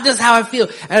like, God, this is how I feel.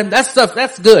 And that stuff,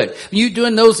 that's good. You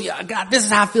doing those, God, this is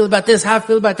how I feel about this, how I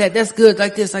feel about that. That's good,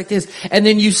 like this, like this. And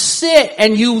then you sit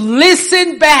and you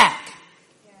listen back.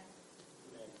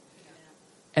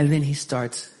 And then he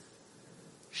starts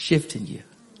shifting you.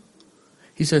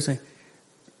 He starts saying,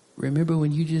 remember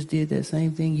when you just did that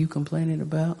same thing you complaining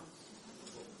about?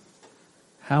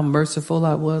 How merciful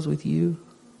I was with you?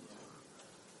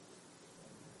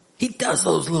 He does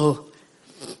those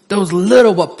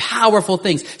little but powerful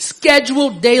things.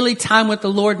 Scheduled daily time with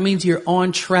the Lord means you're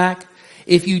on track.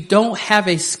 If you don't have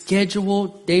a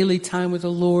scheduled daily time with the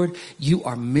Lord, you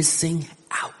are missing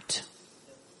out.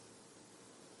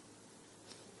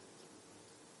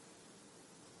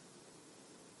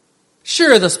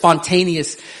 Sure, the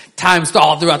spontaneous times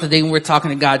all throughout the day when we're talking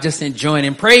to God, just enjoying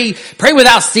and pray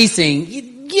without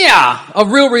ceasing. Yeah, a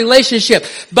real relationship.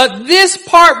 But this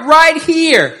part right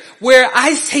here, where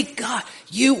I say, God,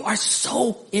 you are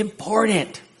so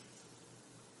important.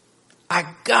 I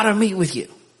gotta meet with you.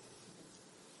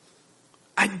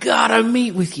 I gotta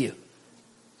meet with you.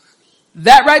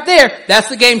 That right there, that's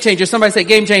the game changer. Somebody say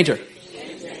game changer.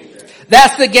 Game changer.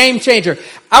 That's the game changer.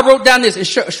 I wrote down this and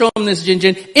show them this,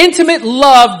 Jin. Intimate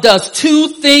love does two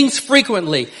things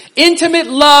frequently. Intimate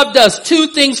love does two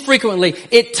things frequently.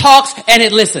 It talks and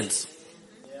it listens.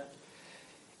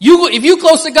 If you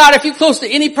close to God, if you close to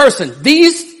any person,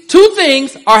 these two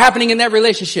things are happening in that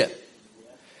relationship.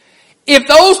 If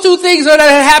those two things are not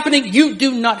happening, you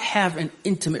do not have an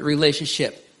intimate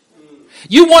relationship.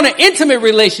 You want an intimate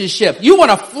relationship. You want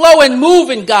to flow and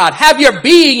move in God. Have your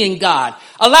being in God.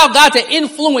 Allow God to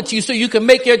influence you so you can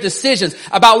make your decisions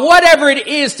about whatever it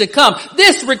is to come.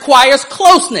 This requires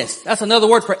closeness. That's another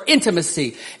word for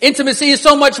intimacy. Intimacy is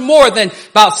so much more than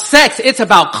about sex. It's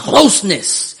about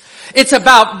closeness. It's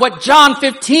about what John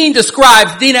 15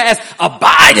 describes, Dina, as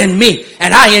abide in me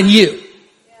and I in you.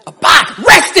 Abide,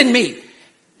 rest in me.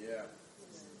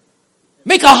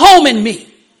 Make a home in me.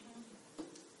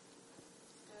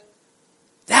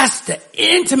 That's the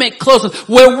intimate closeness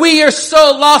where we are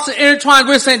so lost and intertwined.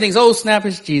 We're saying things, oh, snap,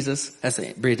 it's Jesus. That's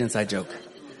a Bridge inside joke.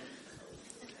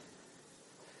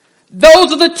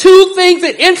 Those are the two things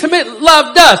that intimate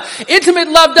love does. Intimate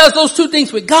love does those two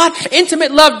things with God.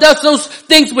 Intimate love does those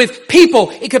things with people.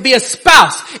 It could be a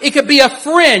spouse. It could be a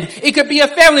friend. It could be a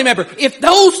family member. If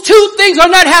those two things are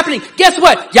not happening, guess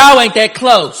what? Y'all ain't that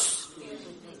close.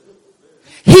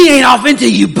 He ain't off into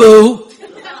you, boo.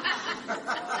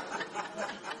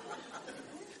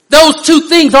 Those two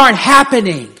things aren't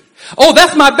happening. Oh,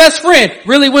 that's my best friend.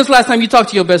 Really, when's the last time you talked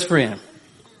to your best friend?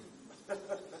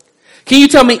 Can you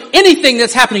tell me anything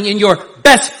that's happening in your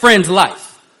best friend's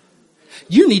life?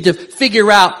 You need to figure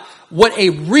out what a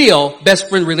real best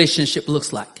friend relationship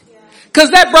looks like.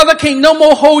 Because that brother can't no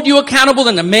more hold you accountable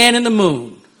than the man in the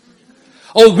moon.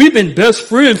 Oh, we've been best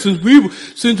friends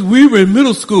since we were in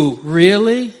middle school.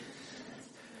 Really?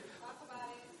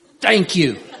 Thank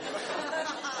you.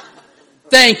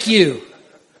 Thank you.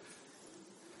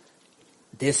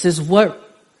 This is what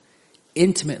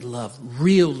intimate love,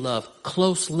 real love,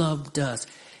 close love does.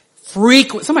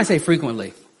 Somebody say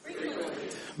frequently.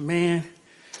 Man.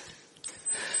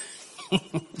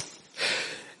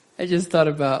 I just thought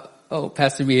about,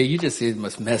 Pastor Mia, you just gave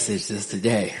us message this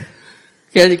today.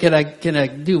 Can I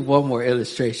do one more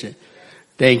illustration?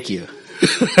 Thank you.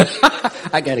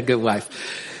 I got a good wife.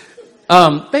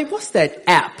 Babe, what's that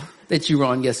app that you were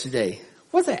on yesterday?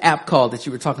 What's that app called that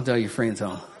you were talking to all your friends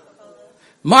on?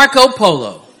 Marco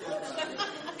Polo.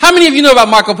 How many of you know about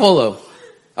Marco Polo?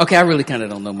 Okay, I really kind of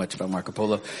don't know much about Marco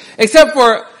Polo. Except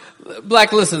for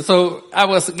Black, listen, so I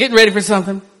was getting ready for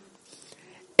something.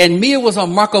 And Mia was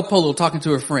on Marco Polo talking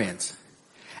to her friends.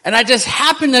 And I just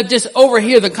happened to just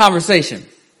overhear the conversation.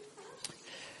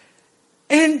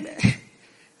 And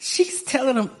she's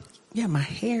telling them, yeah, my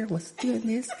hair was doing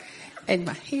this. And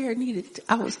my hair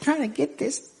I was trying to get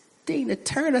this thing to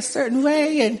turn a certain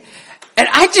way. And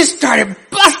I just started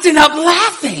busting up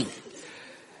laughing.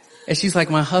 And she's like,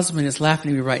 my husband is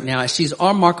laughing at me right now. And she's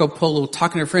on Marco Polo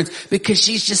talking to her friends because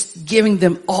she's just giving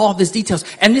them all these details.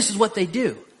 And this is what they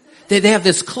do. They have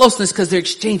this closeness because they're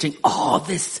exchanging all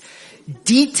this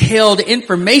detailed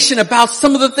information about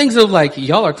some of the things that are like,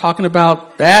 y'all are talking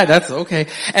about that. That's okay.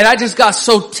 And I just got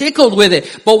so tickled with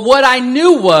it. But what I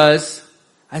knew was,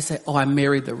 I said, oh, I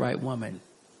married the right woman.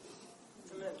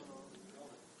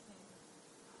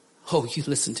 Oh, you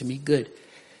listen to me good.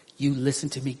 You listen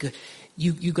to me good.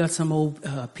 You got some old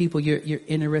people you're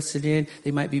interested in.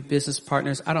 They might be business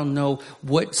partners. I don't know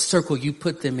what circle you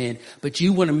put them in, but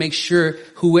you want to make sure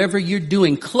whoever you're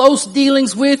doing close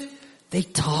dealings with, they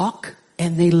talk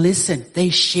and they listen. They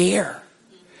share.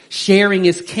 Sharing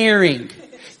is caring.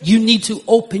 You need to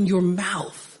open your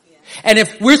mouth. And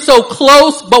if we're so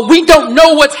close, but we don't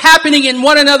know what's happening in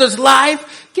one another's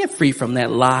life, get free from that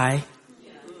lie.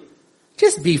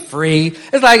 Just be free.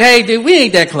 It's like, hey, dude, we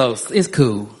ain't that close. It's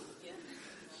cool.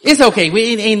 It's okay.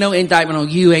 We ain't no indictment on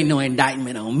you. Ain't no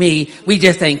indictment on me. We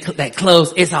just ain't that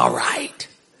close. It's all right.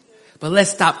 But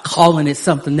let's stop calling it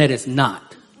something that it's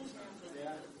not.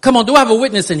 Come on. Do I have a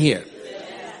witness in here?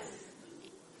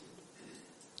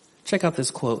 Check out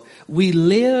this quote. We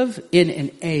live in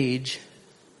an age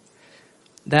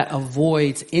that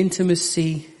avoids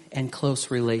intimacy and close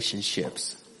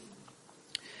relationships.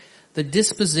 The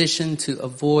disposition to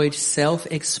avoid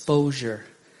self-exposure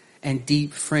and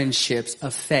deep friendships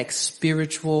affects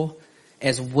spiritual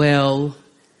as well,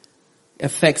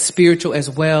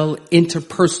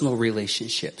 interpersonal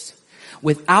relationships.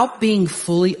 Without being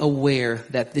fully aware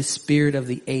that this spirit of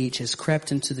the age has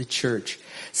crept into the church,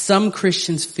 some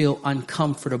Christians feel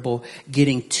uncomfortable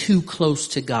getting too close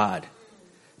to God.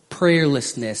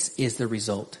 Prayerlessness is the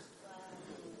result.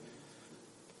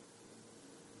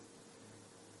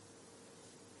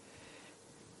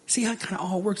 See how it kind of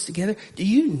all works together? Do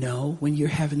you know when you're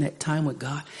having that time with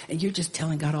God and you're just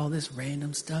telling God all this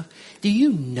random stuff? Do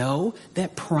you know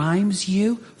that primes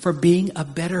you for being a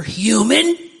better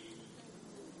human?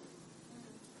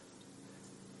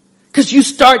 Because you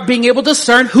start being able to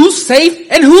discern who's safe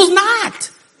and who's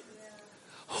not.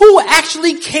 Who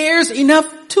actually cares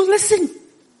enough to listen?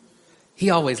 He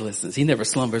always listens. He never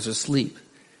slumbers or sleep.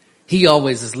 He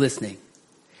always is listening.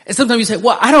 And sometimes you say,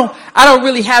 well, I don't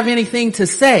really have anything to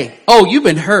say. Oh, you've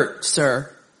been hurt,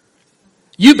 sir.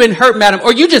 You've been hurt, madam,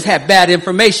 or you just have bad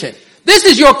information. This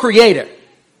is your creator.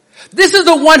 This is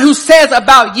the one who says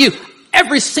about you,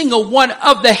 every single one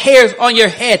of the hairs on your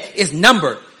head is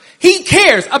numbered. He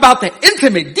cares about the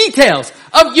intimate details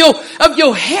of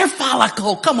your hair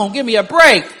follicle. Come on, give me a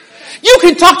break. You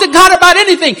can talk to God about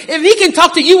anything. If he can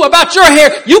talk to you about your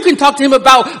hair, you can talk to him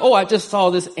about, oh, I just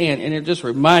saw this ant and it just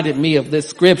reminded me of this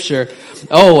scripture.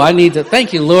 Oh, I need to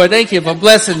thank you, Lord. Thank you for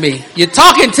blessing me. You're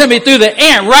talking to me through the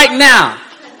ant right now.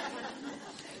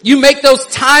 You make those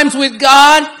times with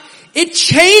God, it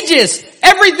changes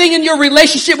everything in your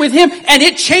relationship with him, and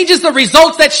it changes the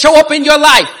results that show up in your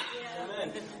life.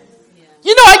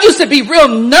 You know, I used to be real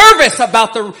nervous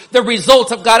about the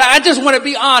results of God. I just want to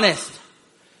be honest.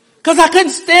 Because I couldn't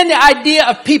stand the idea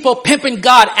of people pimping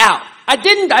God out. I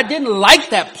didn't like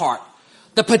that part.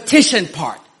 The petition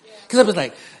part. Because I was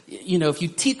like, you know, if you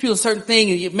teach people a certain thing,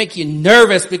 it make you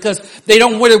nervous because they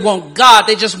don't really want God.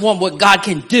 They just want what God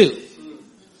can do.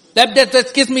 That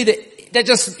gives me it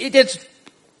just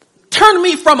turned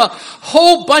me from a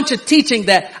whole bunch of teaching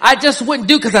that I just wouldn't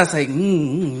do because I was like,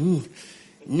 you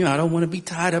know, I don't want to be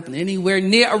tied up in anywhere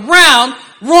near around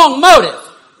wrong motive.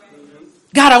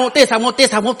 God, I want this, I want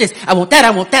this, I want this, I want that,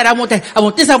 I want that, I want that, I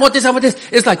want this, I want this, I want this.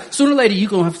 It's like, sooner or later, you're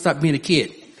going to have to stop being a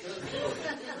kid.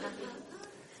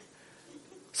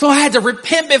 So I had to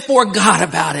repent before God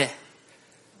about it.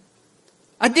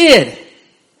 I did.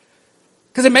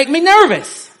 Because it made me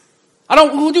nervous.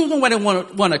 Who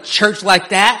don't want a church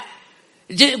like that?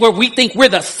 Where we think we're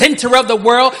the center of the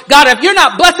world. God, if you're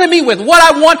not blessing me with what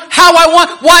I want, how I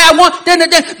want, why I want, then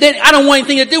I don't want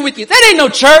anything to do with you. That ain't no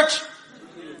church.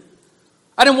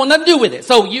 I didn't want nothing to do with it.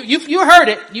 So you heard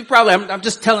it. I'm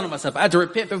just telling myself. I had to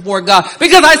repent before God.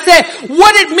 Because I said,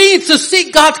 what it means to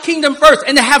seek God's kingdom first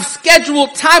and to have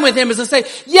scheduled time with him is to say,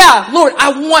 yeah, Lord,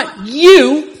 I want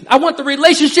you. I want the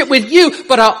relationship with you,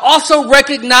 but I also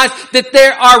recognize that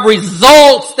there are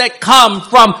results that come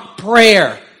from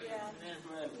prayer.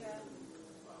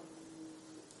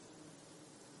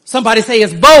 Somebody say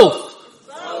it's both.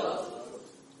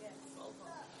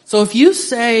 So if you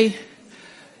say,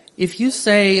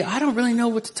 I don't really know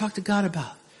what to talk to God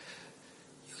about,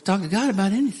 you can talk to God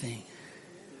about anything.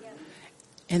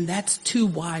 And that's too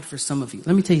wide for some of you.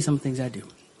 Let me tell you some things I do.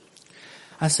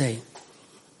 I say,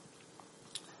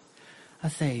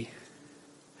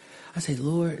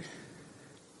 Lord,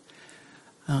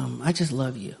 I just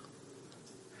love you.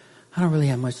 I don't really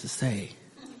have much to say.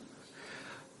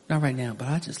 Not right now, but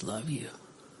I just love you.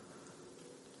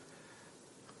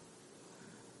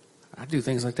 I do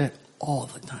things like that all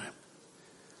the time.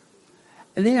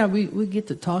 And then we get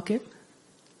to talking.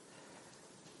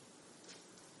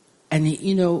 And,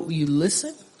 you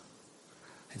listen.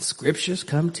 And scriptures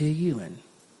come to you. And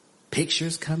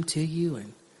pictures come to you.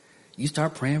 And you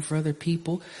start praying for other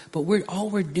people. But all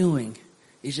we're doing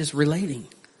is just relating.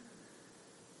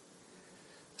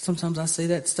 Sometimes I say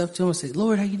that stuff to him. I say,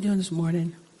 Lord, how you doing this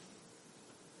morning?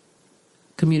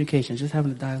 Communication, just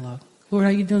having a dialogue. Lord,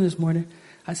 how you doing this morning?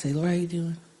 I say, Lord, how you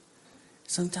doing?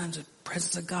 Sometimes the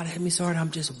presence of God hit me so hard, I'm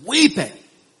just weeping.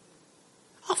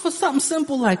 Off of something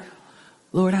simple like,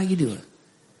 Lord, how you doing?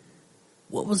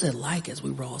 What was it like as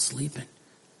we were all sleeping?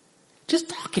 Just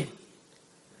talking.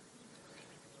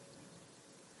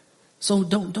 So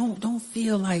don't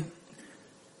feel like,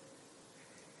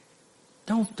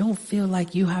 don't feel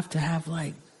like you have to have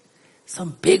like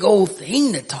some big old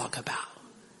thing to talk about.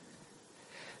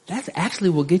 That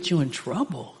actually will get you in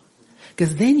trouble.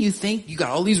 Because then you think you got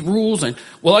all these rules and,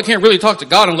 well, I can't really talk to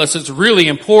God unless it's really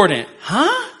important.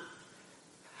 Huh?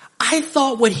 I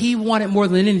thought what he wanted more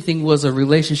than anything was a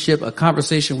relationship, a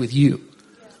conversation with you.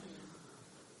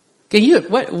 Can you,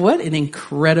 what an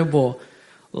incredible,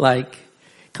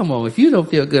 come on, if you don't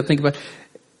feel good, think about it.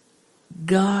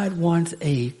 God wants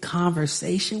a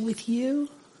conversation with you.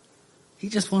 He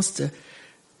just wants to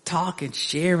talk and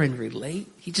share and relate.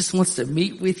 He just wants to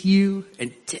meet with you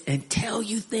and tell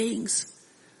you things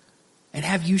and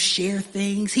have you share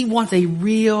things. He wants a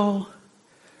real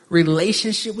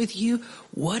relationship with you.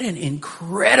 What an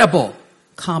incredible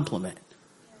compliment.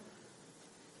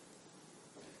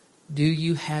 Do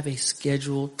you have a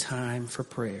scheduled time for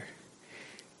prayer?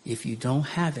 If you don't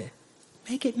have it,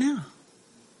 make it now.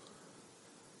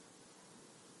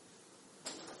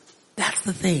 That's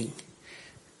the thing.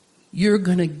 You're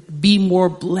going to be more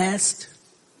blessed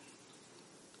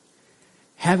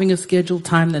having a scheduled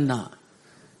time than not.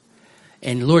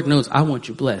 And Lord knows I want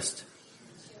you blessed.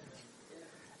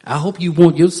 I hope you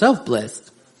want yourself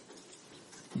blessed.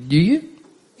 Do you?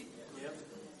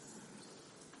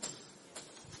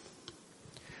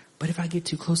 But if I get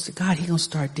too close to God, He's going to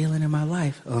start dealing in my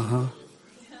life.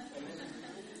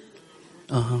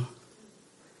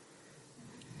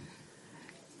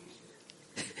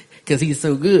 Because He's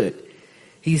so good.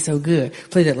 He's so good.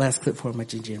 Play that last clip for me,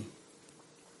 Jim.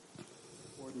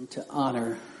 Important to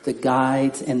honor the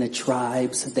guides and the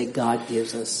tribes that God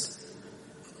gives us.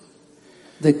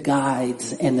 The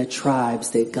guides and the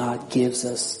tribes that God gives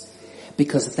us.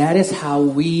 Because that is how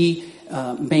we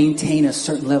maintain a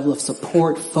certain level of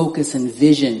support, focus, and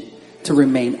vision to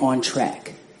remain on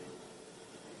track.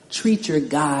 Treat your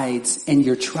guides and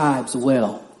your tribes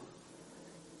well.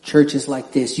 Churches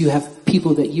like this, you have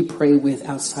people that you pray with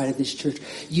outside of this church.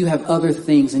 You have other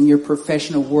things in your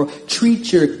professional world.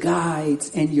 Treat your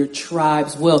guides and your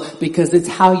tribes well, because it's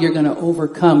how you're going to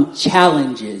overcome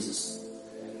challenges.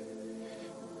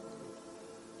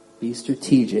 Be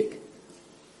strategic.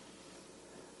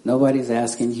 Nobody's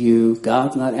asking you.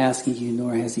 God's not asking you,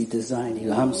 nor has He designed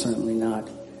you. I'm certainly not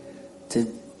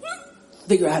to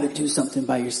figure out how to do something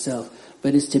by yourself,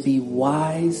 but it's to be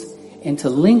wise and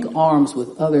to link arms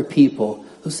with other people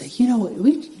who say, you know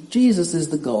what, Jesus is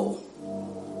the goal.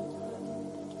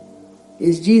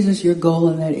 Is Jesus your goal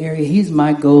in that area? He's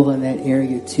my goal in that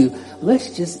area too.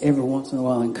 Let's just every once in a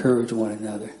while encourage one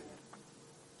another.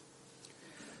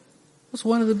 What's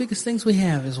one of the biggest things we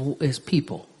have is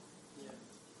people.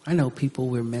 I know people,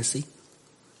 we're messy.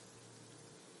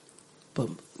 But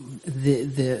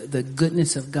the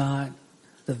goodness of God,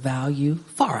 the value,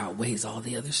 far outweighs all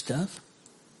the other stuff.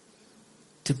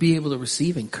 To be able to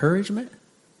receive encouragement,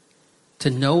 to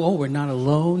know, oh, we're not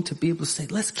alone, to be able to say,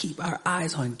 let's keep our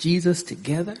eyes on Jesus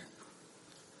together.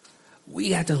 We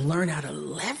got to learn how to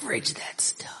leverage that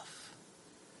stuff.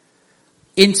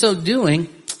 In so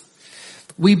doing,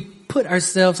 we put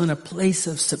ourselves in a place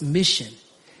of submission.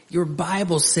 Your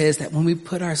Bible says that when we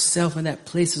put ourselves in that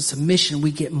place of submission,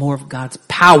 we get more of God's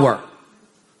power.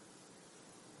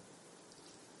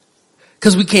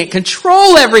 Because we can't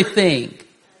control everything.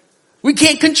 We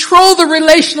can't control the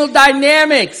relational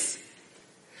dynamics.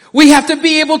 We have to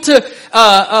be able to,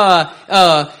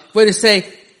 what do they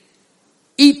say?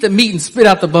 Eat the meat and spit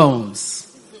out the bones.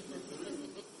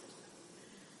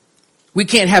 We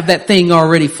can't have that thing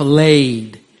already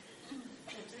filleted.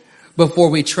 before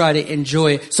we try to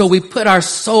enjoy it. So we put our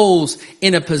souls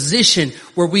in a position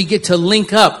where we get to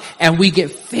link up and we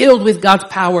get filled with God's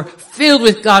power, filled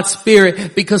with God's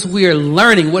Spirit, because we are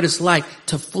learning what it's like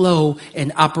to flow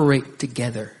and operate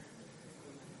together.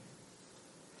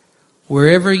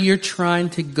 Wherever you're trying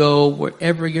to go,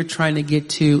 wherever you're trying to get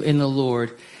to in the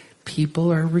Lord,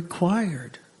 people are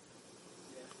required.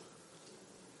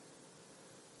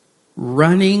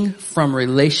 Running from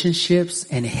relationships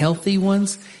and healthy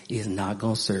ones is not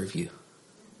going to serve you.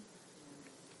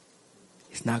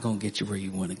 It's not going to get you where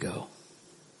you want to go.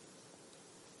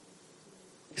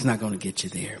 It's not going to get you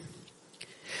there.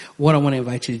 What I want to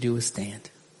invite you to do is stand.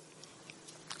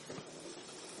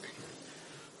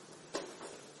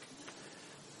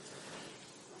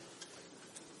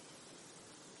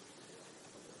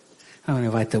 I want to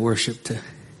invite the worship to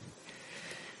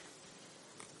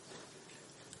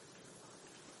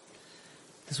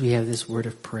as we have this word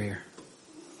of prayer.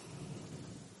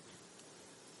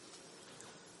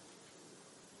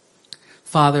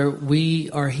 Father, we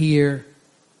are here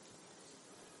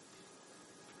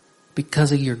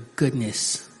because of your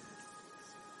goodness.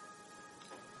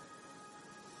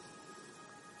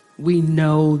 We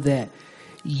know that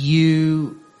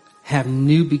you have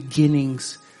new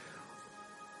beginnings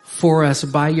for us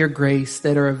by your grace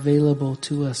that are available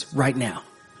to us right now.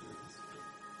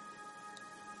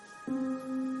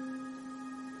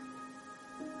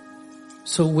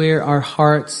 So where our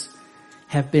hearts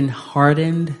have been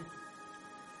hardened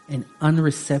and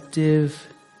unreceptive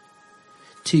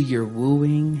to your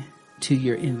wooing, to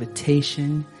your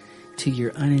invitation, to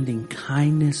your unending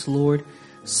kindness, Lord,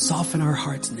 soften our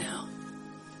hearts now.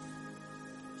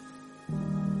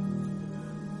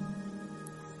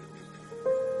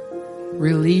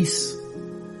 Release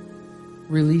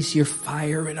your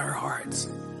fire in our hearts.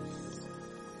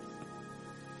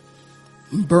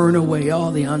 Burn away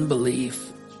all the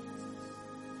unbelief.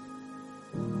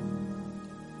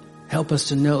 Help us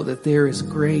to know that there is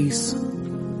grace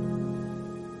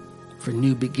for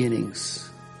new beginnings.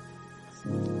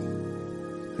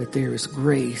 That there is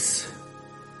grace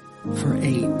for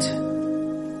 8.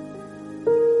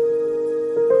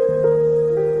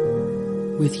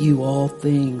 With you all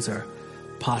things are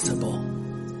possible.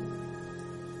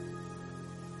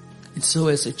 And so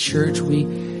as a church, we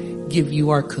give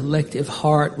you our collective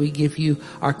heart. We give you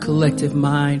our collective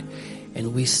mind.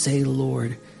 And we say,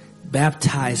 Lord,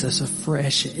 baptize us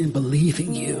afresh in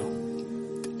believing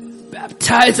you.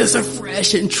 Baptize us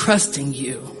afresh in trusting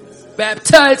you.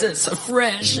 Baptize us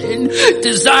afresh in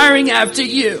desiring after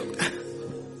you.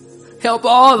 Help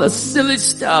all the silly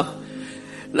stuff.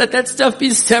 Let that stuff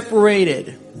be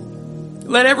separated.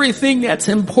 Let everything that's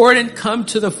important come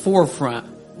to the forefront.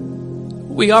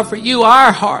 We offer you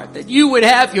our heart, that you would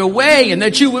have your way and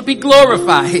that you would be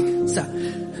glorified.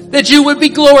 That you would be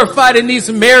glorified in these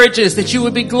marriages, that you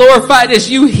would be glorified as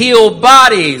you heal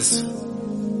bodies.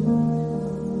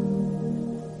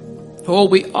 Oh,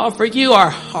 we offer you our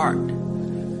heart.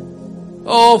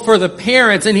 Oh, for the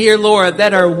parents in here, Lord,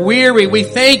 that are weary, we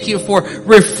thank you for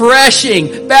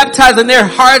refreshing, baptizing their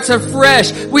hearts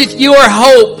afresh with your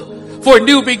hope for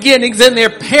new beginnings in their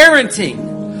parenting.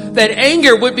 That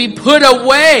anger would be put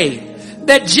away.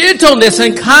 That gentleness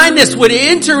and kindness would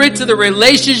enter into the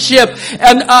relationship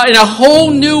and in a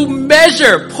whole new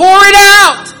measure. Pour it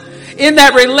out in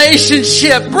that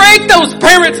relationship. Break those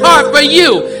parents' hearts for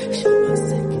you.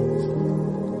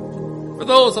 For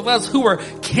those of us who are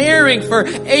caring for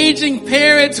aging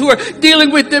parents who are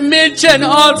dealing with dementia and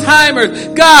Alzheimer's,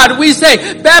 God, we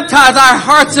say, baptize our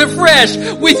hearts afresh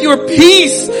with your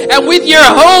peace and with your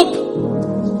hope.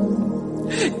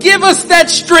 Give us that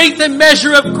strength and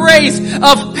measure of grace,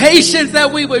 of patience,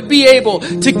 that we would be able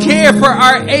to care for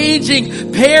our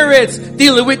aging parents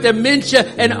dealing with dementia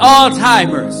and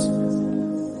Alzheimer's.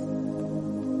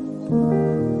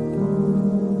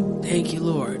 Thank you,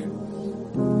 Lord.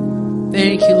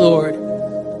 Thank you, Lord.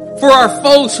 For our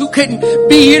folks who couldn't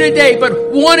be here today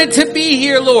but wanted to be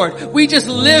here, Lord, we just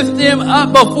lift them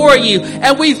up before you.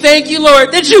 And we thank you,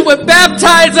 Lord, that you would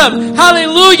baptize them,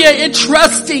 hallelujah, in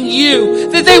trusting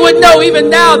you. That they would know even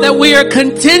now that we are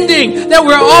contending, that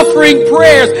we're offering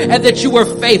prayers, and that you are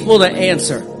faithful to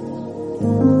answer.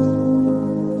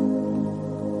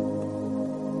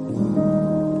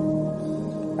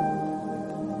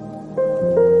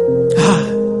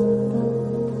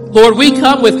 Lord, we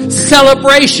come with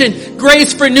celebration,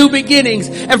 grace for new beginnings.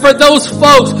 And for those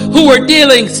folks who are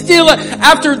dealing still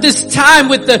after this time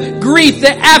with the grief,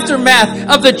 the aftermath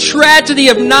of the tragedy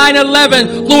of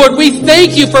 9/11, Lord, we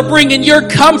thank you for bringing your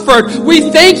comfort. We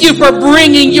thank you for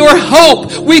bringing your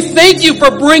hope. We thank you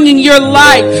for bringing your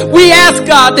light. We ask,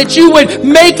 God, that you would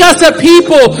make us a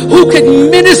people who could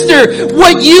minister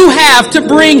what you have to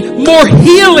bring more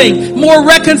healing, more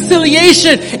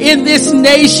reconciliation in this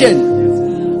nation.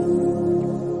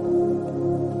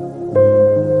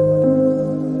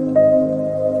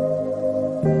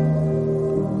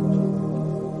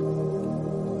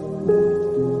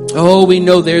 Oh, we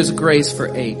know there's grace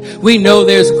for 8. We know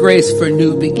there's grace for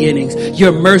new beginnings.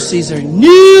 Your mercies are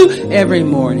new every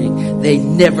morning. They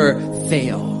never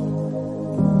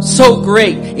fail. So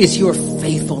great is your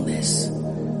faithfulness.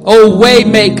 Oh,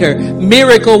 waymaker,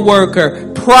 miracle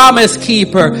worker, promise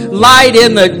keeper, light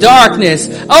in the darkness.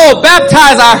 Oh,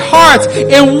 baptize our hearts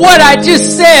in what I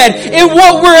just said, in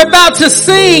what we're about to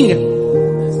sing.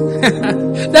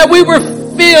 That we were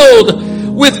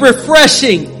filled with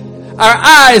refreshing, our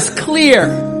eyes clear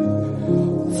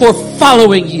for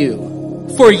following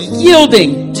you, for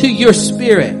yielding to your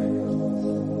spirit.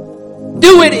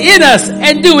 Do it in us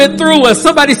and do it through us.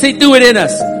 Somebody say, do it in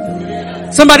us.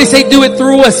 Somebody say, do it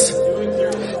through us.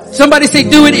 Somebody say,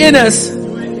 do it in us.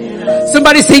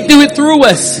 Somebody say, do it through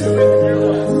us.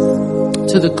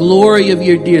 To the glory of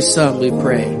your dear Son, we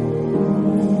pray.